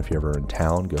and Burn, if you're ever in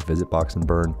town, go visit Box and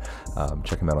Burn.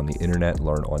 Check him out on the internet,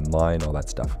 learn online, all that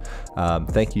stuff.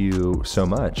 Thank you so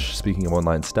much, speaking of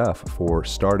online stuff, for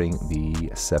starting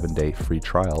the 7-day free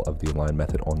trial of the Align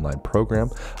Method online program,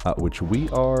 which we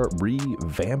are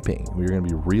revamping. We're going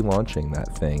to be relaunching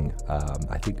that thing.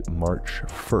 I think March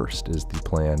 1st is the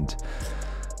planned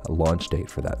launch date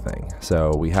for that thing.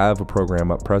 So we have a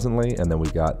program up presently, and then we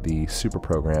got the super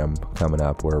program coming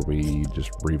up where we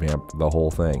just revamp the whole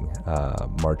thing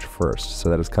March 1st. So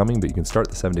that is coming, but you can start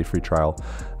the 7-day free trial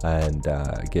and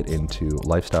get into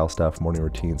lifestyle stuff, morning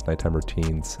routines, nighttime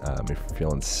routines. If you're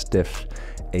feeling stiff,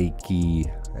 achy,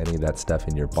 any of that stuff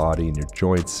in your body and your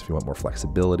joints, if you want more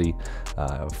flexibility,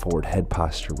 forward head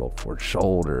posture, roll forward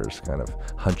shoulders, kind of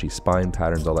hunchy spine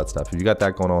patterns, all that stuff. If you got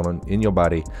that going on in your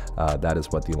body, that is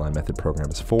what the Align Method program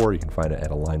is for. You can find it at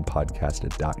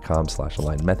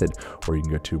alignpodcast.com/alignmethod, or you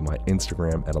can go to my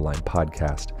Instagram at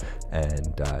alignpodcast,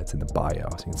 and it's in the bio,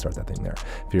 so you can start that thing there.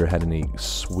 If you had any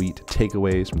sweet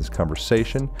takeaways from this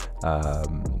conversation,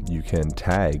 you can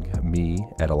tag me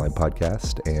at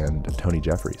alignpodcast and Tony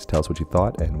Jeffries. Tell us what you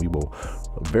thought, and we will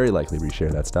very likely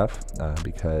reshare that stuff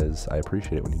because I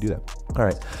appreciate it when you do that. All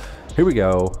right, here we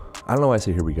go. I don't know why I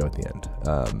say here we go at the end.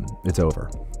 It's over.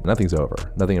 Nothing's over.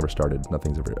 Nothing ever started.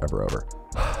 Nothing's ever over.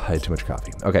 I had too much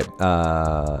coffee. Okay,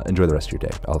 enjoy the rest of your day.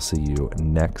 I'll see you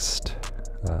next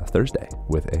Thursday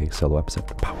with a solo episode.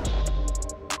 Pow.